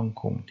จะต้อง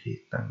คงที่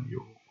ตั้งอ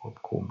ยู่ควบ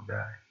คุมไ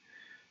ด้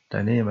แต่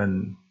นี่มัน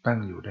ตั้ง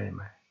อยู่ได้ไห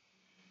ม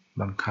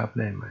บังคับ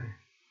ได้ไหม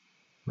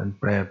มัน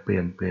แปรเปลี่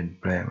ยนแ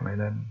ปลงอะไร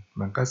นั้น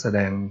มันก็แสด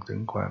งถึง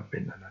ความเป็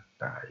นอนัต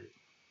ตา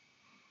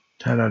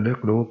ถ้าเราลึก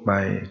รู้ไป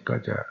ก็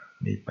จะ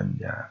มีปัญ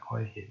ญาค่อ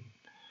ยเห็น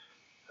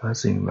ว่า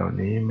สิ่งเหล่า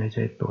นี้ไม่ใ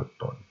ช่ตัว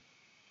ตน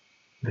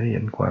ได้เห็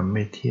นความไ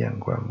ม่เที่ยง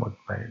ความหมด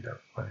ไปดับ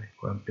ไป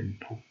ความเป็น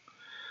ทุกข์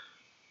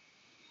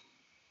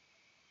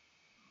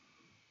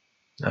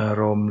อา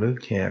รมณ์หรือ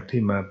แขก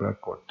ที่มาปรา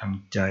กฏทาง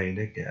ใจไ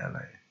ด้แก่อะไร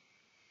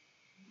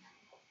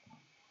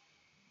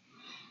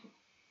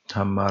ธ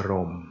รรมาร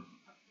ม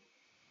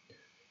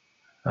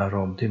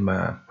ณ์ที่มา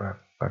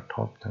กระท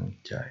บทาง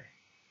ใจ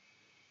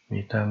มี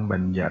ทั้งบั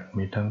ญญัติ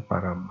มีทั้งป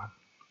รมัตถ์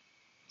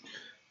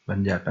บัญ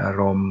ญัติอา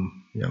รมณ์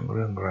อย่างเ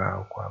รื่องราว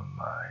ความ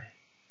หมาย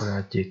เวลา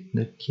จิต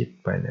นึกคิด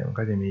ไปเนี่ยมัน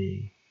ก็จะมี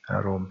อา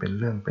รมณ์เป็น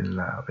เรื่องเป็น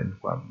ราวเป็น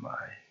ความหมา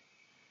ย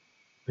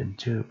เป็น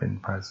ชื่อเป็น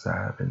ภาษา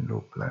เป็นรู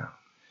ปร่าง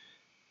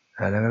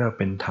อันนั้นก็เรา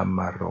เป็นธรร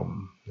มารม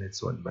ณ์ใน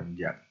ส่วนบัญ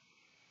ญัติ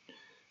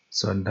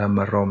ส่วนธรรม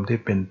ารมณ์ที่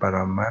เป็นปร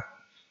มัตถ์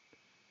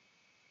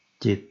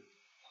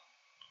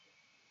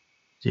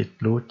จิต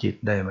รู้จิต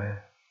ได้ไหม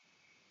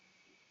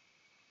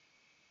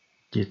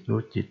จิตรู้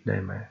จิตได้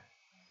ไหม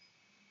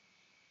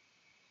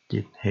จิ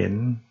ตเห็น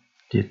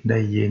จิตได้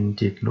ยิน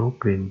จิตรู้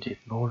กลิ่นจิต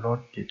รู้รส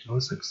จิต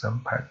รู้สึกสัม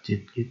ผัสจิ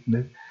ตคิด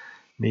นึก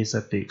มีส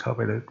ติเข้าไป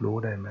รู้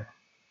ได้ไหม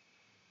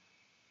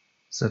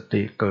ส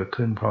ติเกิด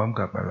ขึ้นพร้อม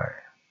กับอะไร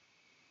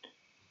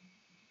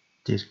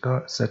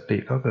สติ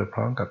ก็เกิดพ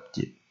ร้อมกับ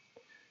จิต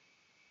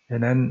ฉ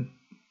ะนั้น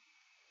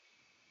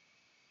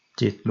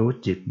จิตรู้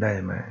จิตได้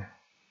ไหม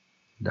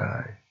ได้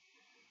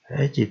ไ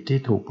อ้จิตที่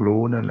ถูก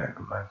รู้นั่นแหละ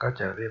มันก็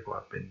จะเรียกว่า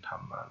เป็นธร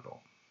รมาร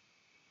มณ์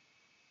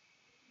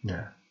น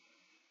ะ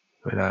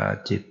เวลา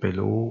จิตไป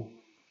รู้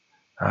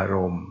อาร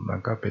มณ์มัน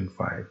ก็เป็น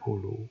ฝ่ายผู้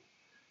รู้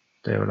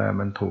แต่เวลา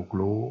มันถูก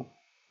รู้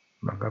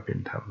มันก็เป็น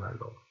ธรรมา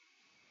รมณ์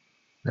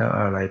แล้ว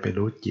อะไรไป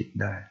รู้จิต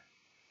ได้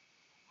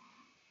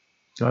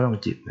ก็ต้อง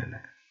จิตนั่นแหล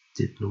ะ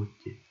จิตรู้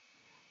จิต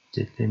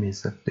จิตที่มี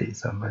สติ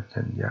สัมป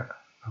ชัญญะ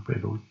เอาไป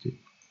รู้จิต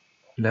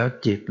แล้ว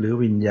จิตหรือ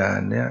วิญญาณ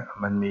เนี่ย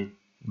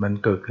มัน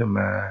เกิดขึ้น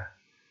มา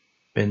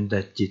เป็นแต่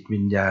จิตวิ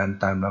ญญาณ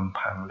ตามลำ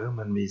พังหรือ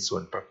มันมีส่ว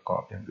นประกอ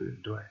บอย่างอื่น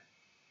ด้วย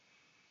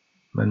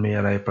มันมี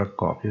อะไรประ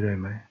กอบอยู่ด้วย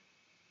ไหม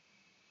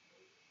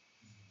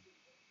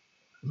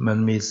มัน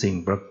มีสิ่ง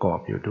ประกอบ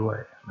อยู่ด้วย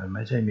มันไ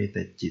ม่ใช่มีแ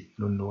ต่จิต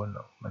ล้วนๆหร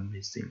อกมันมี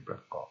สิ่งปร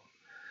ะกอบ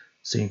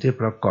สิ่งที่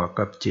ประกอบ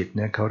กับจิตเ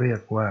นี่ยเขาเรีย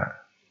กว่า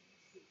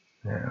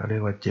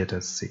เจต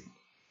สิก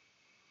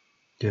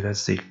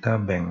ถ้า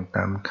แบ่งต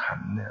ามขั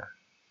นธ์เนี่ย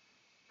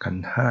ขัน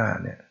ธ์ห้า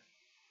เนี่ย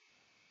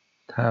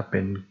ถ้าเป็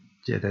น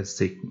เจต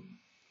สิก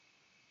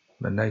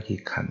มันได้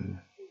กี่ขันธ์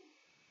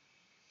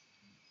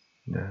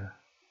นะ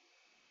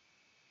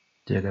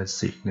เจต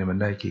สิกเนี่ยมัน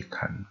ได้กี่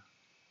ขันธ์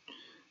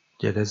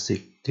เจตสิ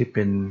กที่เ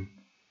ป็น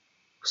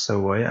เส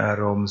วยอา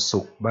รมณ์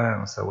สุขบ้าง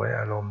เสวย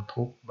อารมณ์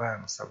ทุกข์บ้าง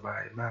สบา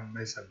ยบ้างไ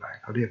ม่สบาย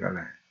เขาเรียกอะไ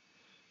ร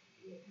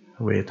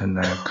เวทน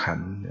าขั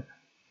นธ์เนี่ย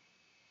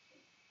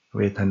เ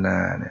วทนา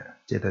เนี่ย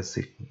เจต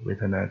สิกเว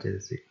ทนาเจต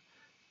สิก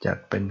จัด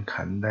เป็น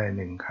ขันธ์ได้ห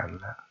นึ่งขันธ์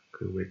ละ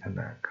คือเวทน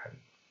าขัน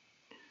ธ์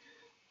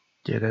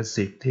เจต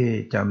สิกที่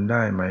จำไ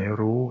ด้หมาย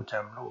รู้จ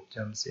ำรูปจ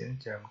ำเสียง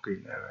จำกลิ่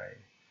นอะไร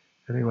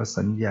เรียกว่า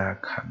สัญญา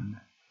ขันธ์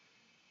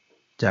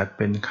จัดเ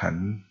ป็นขัน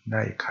ธ์ไ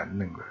ด้ขันธ์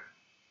หนึ่งเลย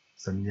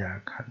สัญญา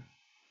ขันธ์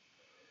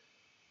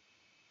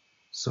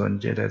ส่วน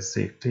เจต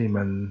สิกที่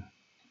มัน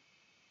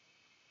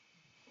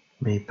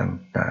มี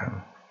ต่าง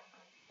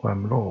ๆความ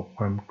โลภค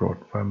วามโกรธ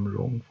ความหล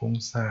งฟุ้ง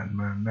ซ่าน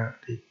มานะ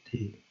ทิฏ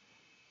ฐิ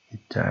อิ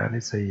จฉา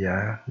ริษยา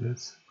หรือ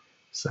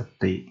ส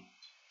ติ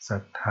ศรั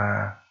ทธา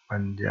ปั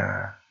ญญา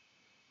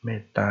เม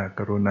ตตาก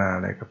รุณาอ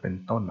ะไรก็เป็น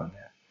ต้นเหล่า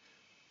นี้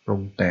ปรุ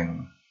งแต่ง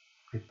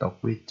วิตก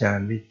วิจา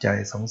รวิจัย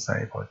สงสัย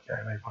พอใจ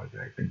ไม่พอใจ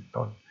เป็น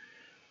ต้น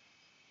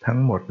ทั้ง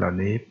หมดเหล่า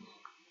นี้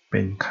เป็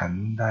นขัน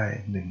ธ์ได้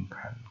หนึ่ง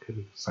ขันธ์คือ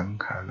สัง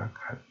ขาร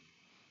ขันธ์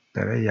แ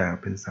ต่ละอย่าง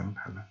เป็นสัง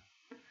ขาร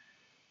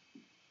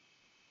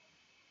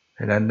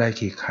ดังนั้นได้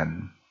กี่ขันธ์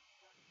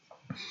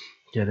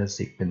เจต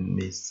สิก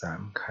มีสา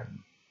มขันธ์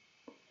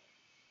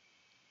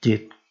จิ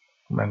ต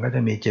มันก็จ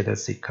ะมีเจต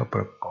สิกเข้าป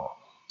ระกอบ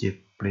จิต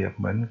เปรียบ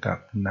เหมือนกับ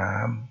น้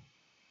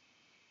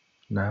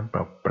ำเ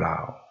ปล่า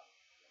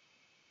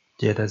ๆ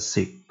เจต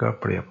สิกก็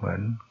เปรียบเหมือ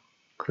น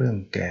เครื่อง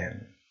แกง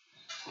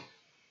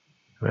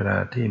เวลา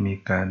ที่มี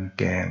การ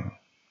แกง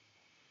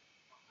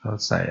เขา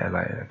ใส่อะไร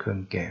เครื่อ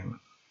งแกง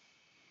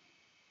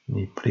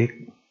มีพริก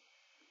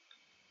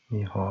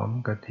มีหอม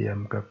กระเทียม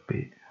กะ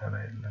ปิอะไร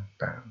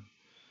ต่าง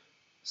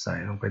ๆใส่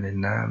ลงไปใน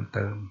น้ำเ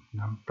ติม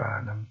น้ำปลา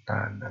น้ำต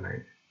าลอะไร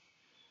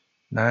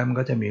น้ำ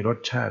ก็จะมีรส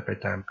ชาติไป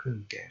ตามเครื่อง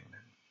แกง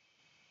นั้น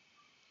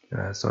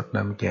สด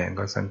น้ำแกง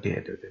ก็สังเกต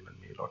ดูสิมัน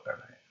มีรสอะ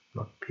ไรร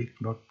สพริก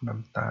รสน้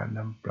ำตาล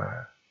น้ำปลา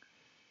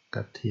ก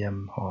ระเทียม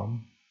หอม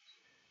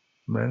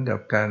เหมือนกับ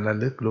การระ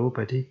ลึกรู้ไป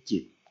ที่จิ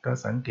ตก็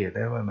สังเกตไ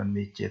ด้ว่ามัน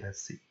มีเจต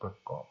สิกประ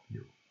กอบอ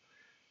ยู่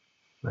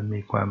มันมี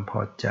ความพ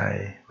อใจ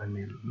มัน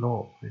มีโล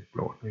ภมีโก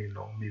รธมีหล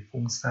งมี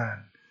ฟุ้งซ่าน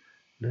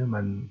หรือ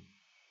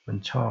มัน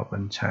ชอบมั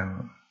นชัง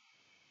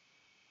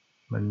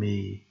มันมี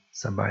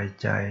สบาย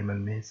ใจมัน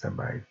ไม่ส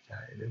บายใจ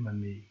หรือมัน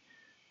มี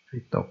วิ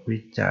ตกวิ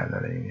จารอ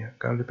ะไรอย่างเงี้ย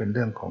ก็เป็นเ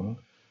รื่องของ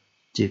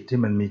จิตที่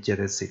มันมีเจ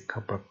ตสิกเข้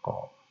าประกอ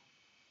บ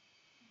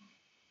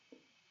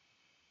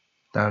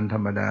ตามธร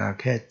รมดา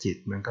แค่จิต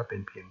มันก็เป็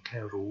นเพียงแค่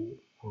รู้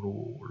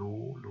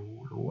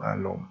อา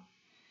รมณ์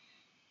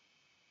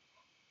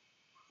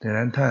ดัง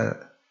นั้นถ้า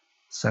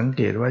สังเ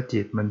กตว่า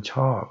จิตมันช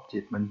อบจิ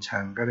ตมันชั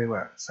งก็เรียก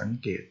ว่าสัง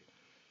เกต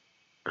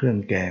เครื่อง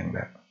แกงแบ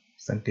บ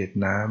สังเกต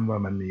น้ำว่า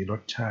มันมีร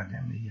สชาติอย่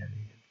างนี้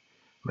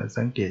มัน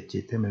สังเกตจิ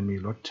ตที่มันมี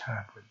รสชา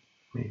ติ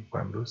มีคว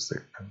ามรู้สึ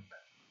กต่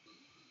าง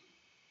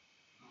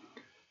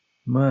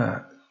ๆเมื่อ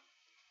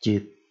จิ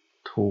ต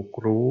ถูก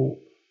รู้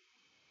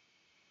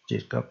จิ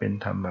ตก็เป็น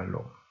ธรรมาร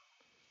มณ์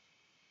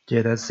เจ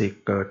ตสิก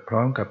เกิดพร้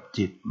อมกับ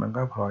จิตมัน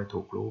ก็พลอย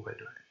ถูกรู้ไป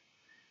ด้วย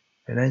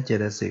ดังนั้นเจ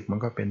ตสิกมัน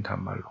ก็เป็นธร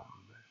รมารมณ์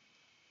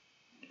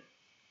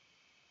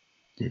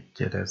จิตเจ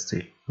ตสิ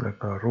กแล้ว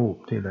ก็รูป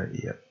ที่ละเ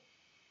อียด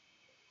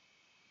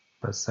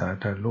ภาษา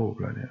ทรูป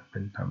แล้วเนี่ยเป็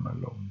นธรรมา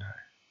รมณ์ได้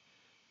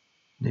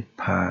นิพ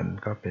พาน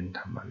ก็เป็นธ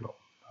รรมารม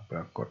ณ์พระ ปร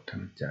ากฏทา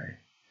งใจ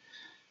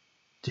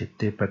จิต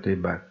ที่ปฏิ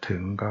บัติถึ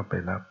งก็ไป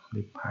รับ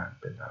นิพพาน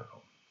เป็นอาร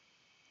มณ์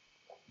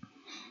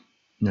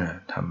เนี่ย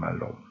ธรรมอา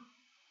รมณ์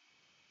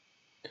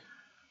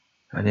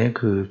อันนี้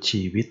คือ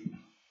ชีวิต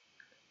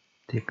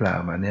ที่กล่าว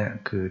มาเนี่ย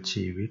คือ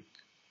ชีวิต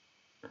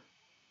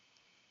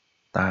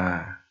ตา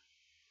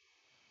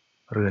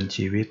เรือน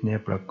ชีวิตเนี่ย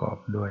ประกอบ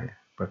ด้วย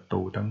ประ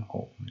ตูทั้งห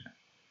ก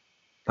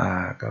ตา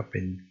ก็เป็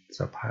นส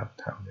ภาพ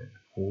ธรรม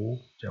หู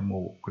จ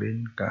มูกลิ้น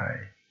กาย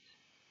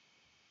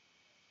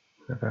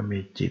แล้วก็มี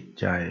จิต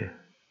ใจ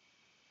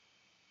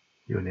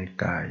อยู่ใน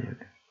กายอยู่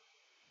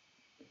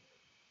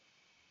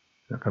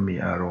แล้วก็มี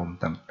อารมณ์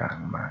ต่าง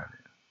ๆมา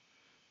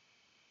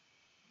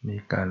มี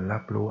การรั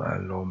บรู้อา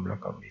รมณ์แล้ว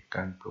ก็มีก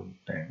ารปรุง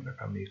แต่งแล้ว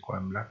ก็มีควา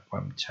มรักคว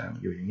ามชัง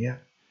อยู่อย่างเงี้ย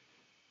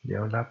เดี๋ย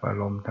วรับอา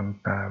รมณ์ทาง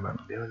ตาบ้าง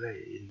เดี๋ยวได้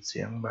ยินเสี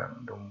ยงบ้าง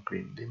ดมก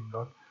ลิ่นลิ้มร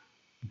ส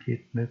คิ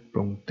ดนึกป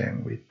รุงแต่ง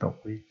วิตก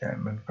วิจาร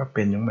มันก็เ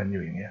ป็นของมันอ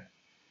ยู่อย่างเงี้ย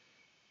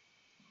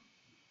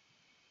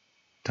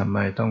ทำไม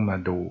ต้องมา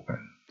ดูกัน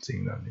สิ่ง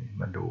เหล่านี้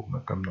มาดูมา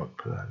กำหนด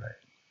เพื่ออะไร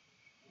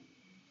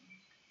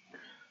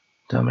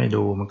ถ้าไม่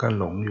ดูมันก็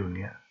หลงอยู่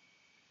เงี้ย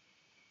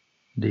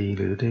ดีห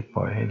รือที่ป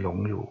ล่อยให้หลง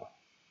อยู่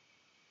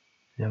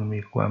ยังมี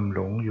ความห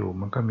ลงอยู่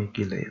มันก็มี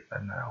กิเลสตั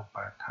ณหาอุป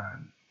าทาน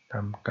ท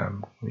ำกรรม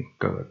มี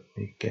เกิด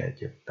มีแก่เ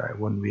จ็บตาย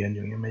วนเวียนอ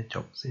ย่างนี้ไม่จ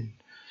บสิ้น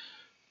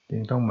จึ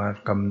งต้องมา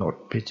กำหนด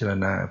พิจาร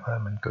ณาเพื่อ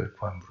มันเกิด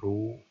ความ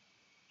รู้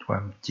ควา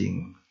มจริง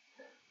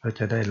เพื่อ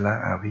จะได้ละ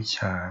อวิชช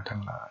าทั้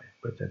งหลายเ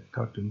พื่อจะเ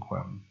ข้าถึงคว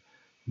าม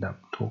ดับ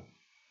ทุกข์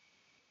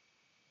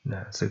น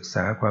ะศึกษ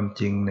าความ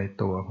จริงใน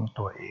ตัวของ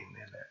ตัวเอง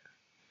นี่แหละ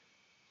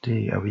ที่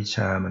อวิชช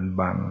ามัน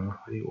บัง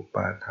ที่อุป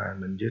าทาน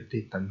มันยึด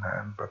ที่ตัณหา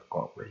ประก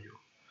อบไว้อยู่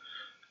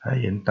ให้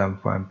เห็นตาม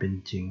ความเป็น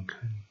จริง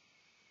ขึ้น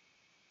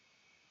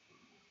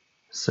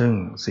ซึ่ง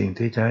สิ่ง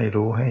ที่จะให้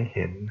รู้ให้เ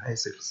ห็นให้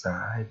ศึกษา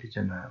ให้พิจ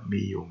ารณา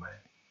มีอยู่ไหม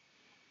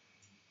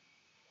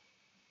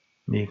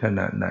มีขณ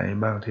ะไหน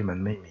บ้างที่มัน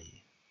ไม่มี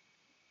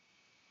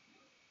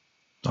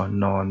ตอน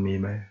นอนมี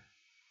ไหม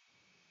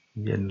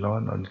เย็นร้อ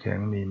นอ่อนแข็ง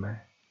มีไหม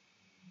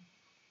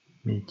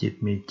มีจิต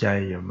มีใจ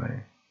อยู่ไหม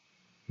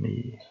มี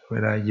เว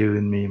ลายื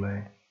นมีไหม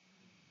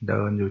เ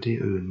ดินอยู่ที่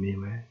อื่นมี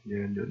ไหม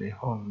ยืนอยู่ใน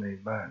ห้องใน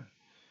บ้าน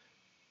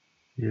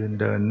ยืน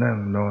เดินนั่ง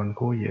นอน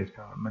คู่เหยียดข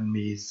ามัน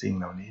มีสิ่ง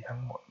เหล่านี้ทั้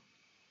งหมด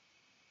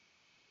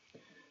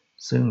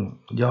ซึ่ง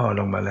ย่อ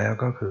ลงมาแล้ว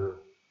ก็คือ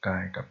กา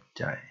ยกับ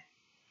ใจ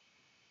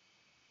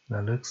ร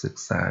ะลึกศึก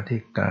ษาที่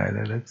กายแล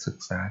ะระลึกศึก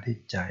ษาที่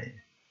ใจ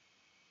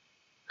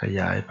ข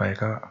ยายไป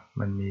ก็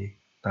มันมี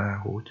ตา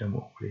หูจ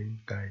มูกลิ้น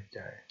กายใจ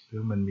หรื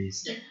อมันมี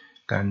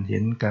การเห็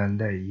นการ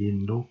ได้ยิน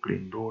รู้ก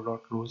ลิ่นรู้ร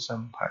สรู้สั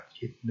มผัส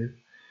คิดนึก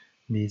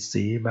มี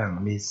สีบ้าง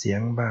มีเสีย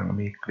งบ้าง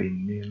มีกลิ่น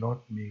มีรส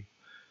มี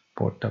โผ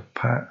ฏฐัพ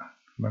พะ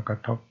มากร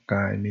ะทบก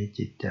ายมี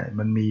จิตใจ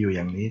มันมีอยู่อ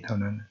ย่างนี้เท่า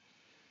นั้น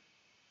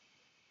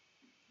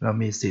เรา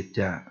มีสิทธิ์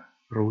จะ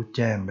รู้แ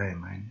จ้งได้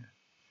ไหม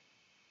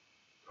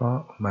เพราะ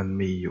มัน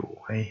มีอยู่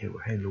ให้เห็น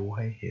ให้รู้ใ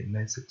ห้เห็นใ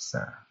ห้ศึกษ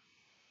า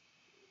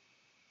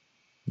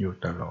อยู่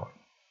ตลอด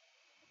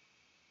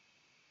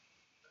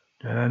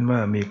ดังนั้นเมื่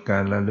อมีกา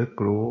รระลึก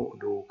รู้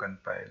ดูกัน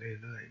ไป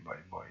เรื่อย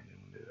ๆบ่อยๆเ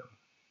นือง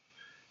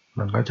ๆ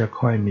มันก็จะ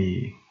ค่อยมี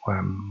ควา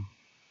ม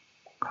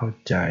เข้า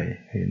ใจ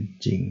เห็น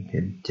จริงเห็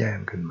นแจ้ง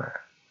ขึ้นมา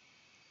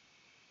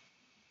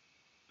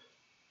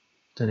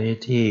ทีนี้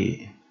ที่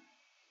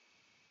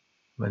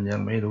มันยั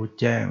งไม่รู้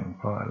แจ้งเ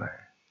พราะอะไร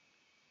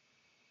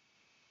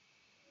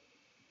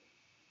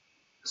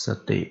ส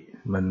ติ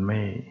มันไ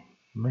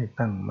ม่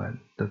ตั้งมั่น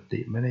สติ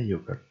ไม่ได้อ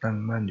ยู่กับตั้ง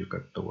มั่นอยู่กั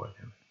บตัวใ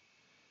ช่ไหม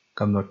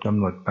กำ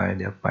หนดไป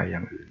เดี๋ยวไปอย่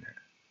างอื่น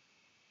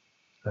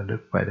ระลึ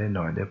กไปได้ห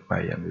น่อยเดี๋ยวไป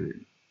อย่างอื่น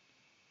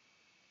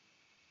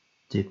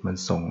จิตมัน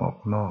ส่งออก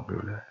นอกอ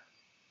ยู่เลย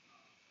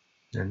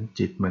นั้น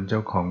จิตมันเจ้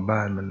าของบ้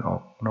านมันออ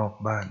กนอก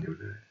บ้านอยู่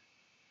เลย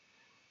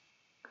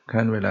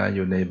ขั้นเวลาอ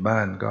ยู่ในบ้า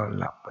นก็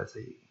หลับไป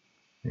สิ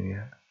อย่างเ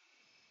งี้ย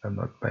กำห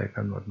นดไปก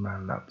ำหนดมา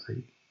หลับสิ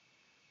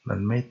มัน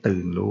ไม่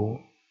ตื่นรู้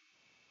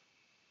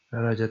แล้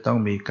วเราจะต้อง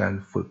มีการ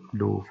ฝึก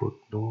ดูฝึก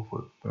รู้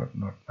ฝึกกำ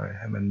หนดไปใ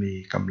ห้มันมี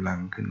กำลัง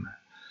ขึ้นมา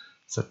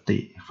สติ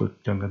ฝึก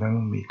จนกระทั่ง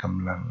มีก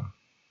ำลัง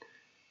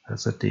ถ้า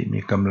สติมี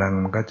กำลัง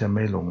มันก็จะไ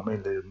ม่หลงไม่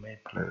ลืมไม่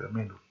เผลอไ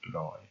ม่หลุดล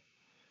อย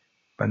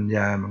ปัญญ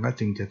ามันก็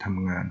จึงจะท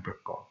ำงานประ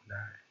กอบไ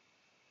ด้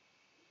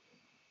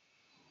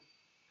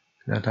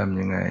แล้วทำ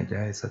ยังไงจะ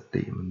ให้ส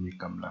ติมันมี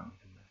กำลัง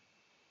ขึ้นมา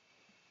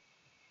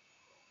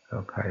แล้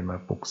วใครมา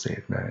ปลุกเส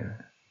กได้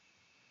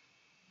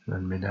มั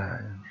นไม่ได้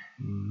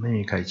ไม่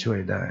มีใครช่วย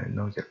ได้น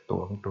อกจากตั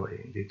วของตัวเอ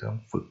งที่ต้อง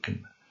ฝึกขึ้น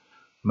มา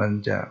มัน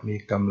จะมี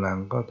กำลัง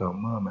ก็ต่อ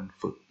เมื่อมัน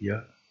ฝึกเยอ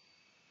ะ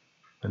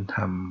มันท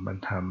ำมัน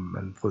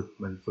ฝึก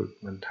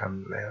มันท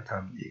ำแล้วท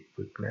ำอีก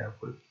ฝึกแล้ว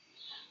ฝึก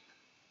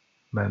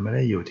มันไม่ไ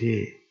ด้อยู่ที่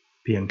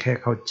เพียงแค่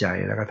เข้าใจ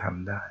แล้วก็ท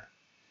ำได้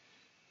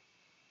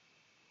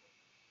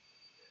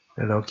แ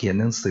ล้วเราเขียน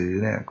หนังสือ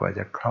เนี่ยกว่าจ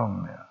ะคล่อง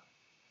เนี่ย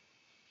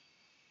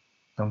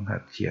ต้องหั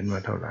ดเขียนมา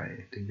เท่าไหร่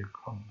ถึงจะ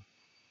คล่อง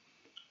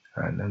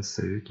อ่านหนัง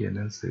สือเขียน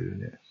หนังสือ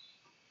เนี่ย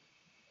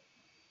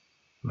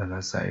มันอ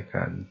าศัยก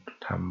าร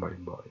ทำ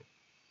บ่อยๆ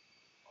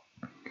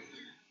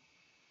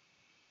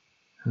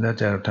แล้ว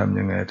จะทำ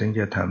ยังไงถึง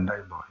จะทำได้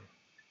บ่อย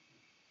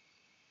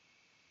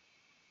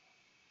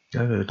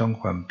ก็คือต้อง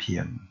ความเพี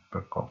ยรป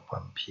ระกอบคว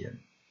ามเพียร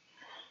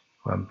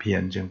ความเพีย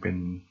รจึงเป็น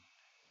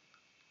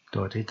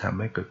ตัวที่ทำ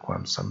ให้เกิดควา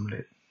มสำเ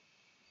ร็จ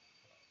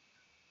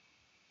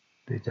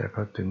ที่จะเ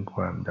ข้าถึงค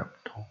วามดับ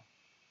ทุกข์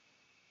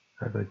พ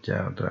ระพุทธเจ้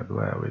าตรัส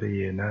ว่าวิริ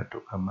ยนะทุ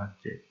กขมัจ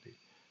เจติ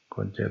ค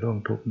นจะร่วง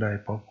ทุกข์ได้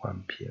เพราะความ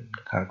เพียร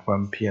ขาดควา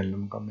มเพียร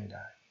มันก็ไม่ไ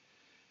ด้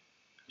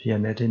เพียร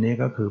ในที่นี้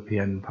ก็คือเพี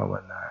ยรภาว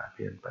นาเ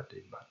พียรป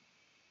ฏิบัติ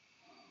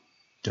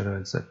เจริ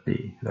ญสติ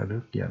ระลึ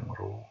กอย่าง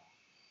รู้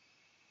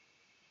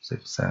ศึ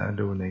กษา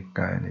ดูใน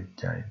กายใน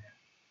ใจ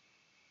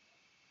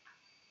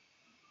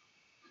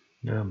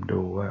เริ่ม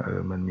ดูว่า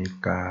มันมี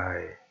กาย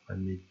มัน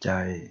มีใจ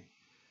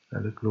ระ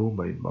ลึกรู้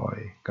บ่อย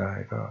ๆกาย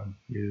ก็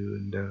ยื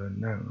นเดิน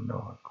นั่งน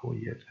อนคู่เ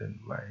หยียดเคลื่อน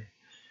ไหว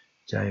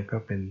ใจก็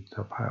เป็นส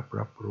ภาพ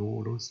รับรู้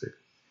รู้สึก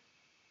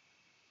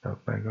ต่อ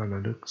ไปก็ร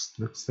ะลึก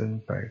ลึกซึ้ง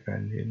ไปกา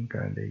รเห็นก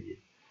ารได้ยิ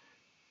น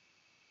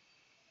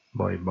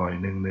บ่อยๆ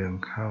เนือง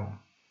ๆเข้า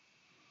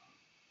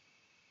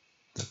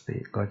สติ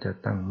ก็จะ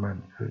ตั้งมั่น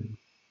ขึ้น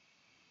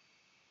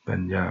ปั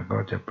ญญาก็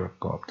จะประ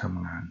กอบท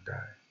ำงานไ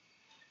ด้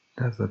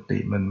ถ้าสติ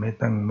มันไม่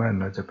ตั้งมั่น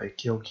เราจะไปเ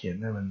คี่ยวเขียน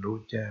ให้มันรู้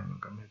แจ้งมัน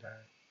ก็ไม่ได้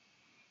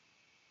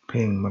เ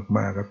พ่งม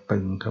ากๆก็ตึ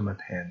งเข้ามา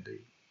แทนดิ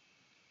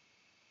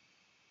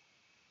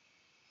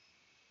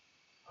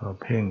พอ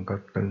เพ่งก็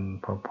ตึง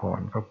พอผ่อ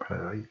นก็เผล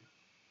อ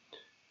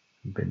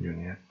มันเป็นอย่าง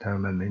นี้ถ้า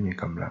มันไม่มี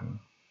กำลัง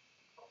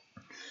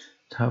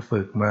ถ้าฝึ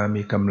กมา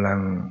มีกำลัง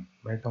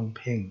ไม่ต้องเ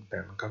พ่งแต่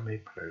มันก็ไม่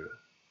เผลอ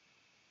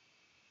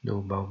ดู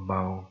เบ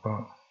าๆ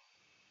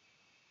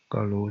ก็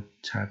รู้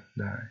ชัด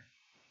ได้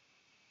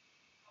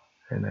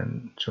ฉะนั้น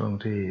ช่วง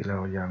ที่เรา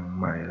ยัง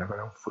ใหม่เราก็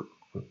ต้องฝึ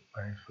กไป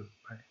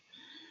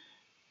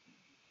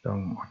ต้อ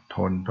งอดท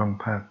นต้อง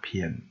ภาคเพี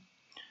ยร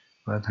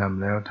ว่าท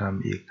ำแล้วท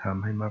ำอีกท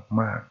ำให้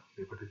มากๆ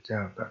ที่พระพุทธเจ้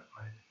าตรัสไ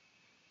ว้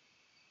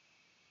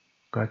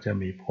ก็จะ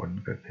มีผล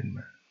เกิดขึ้นม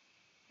า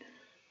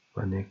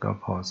วันนี้ก็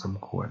พอสม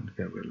ควรแ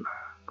ก่เวลา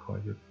ขอ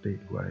ยุติ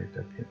ไว้แ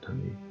ต่เพียงเท่า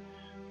นี้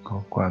ขอ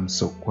ความ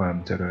สุขความ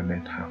เจริญใน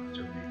ธรรมจ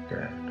งมีแ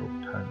ก่ทุก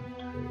ท่าน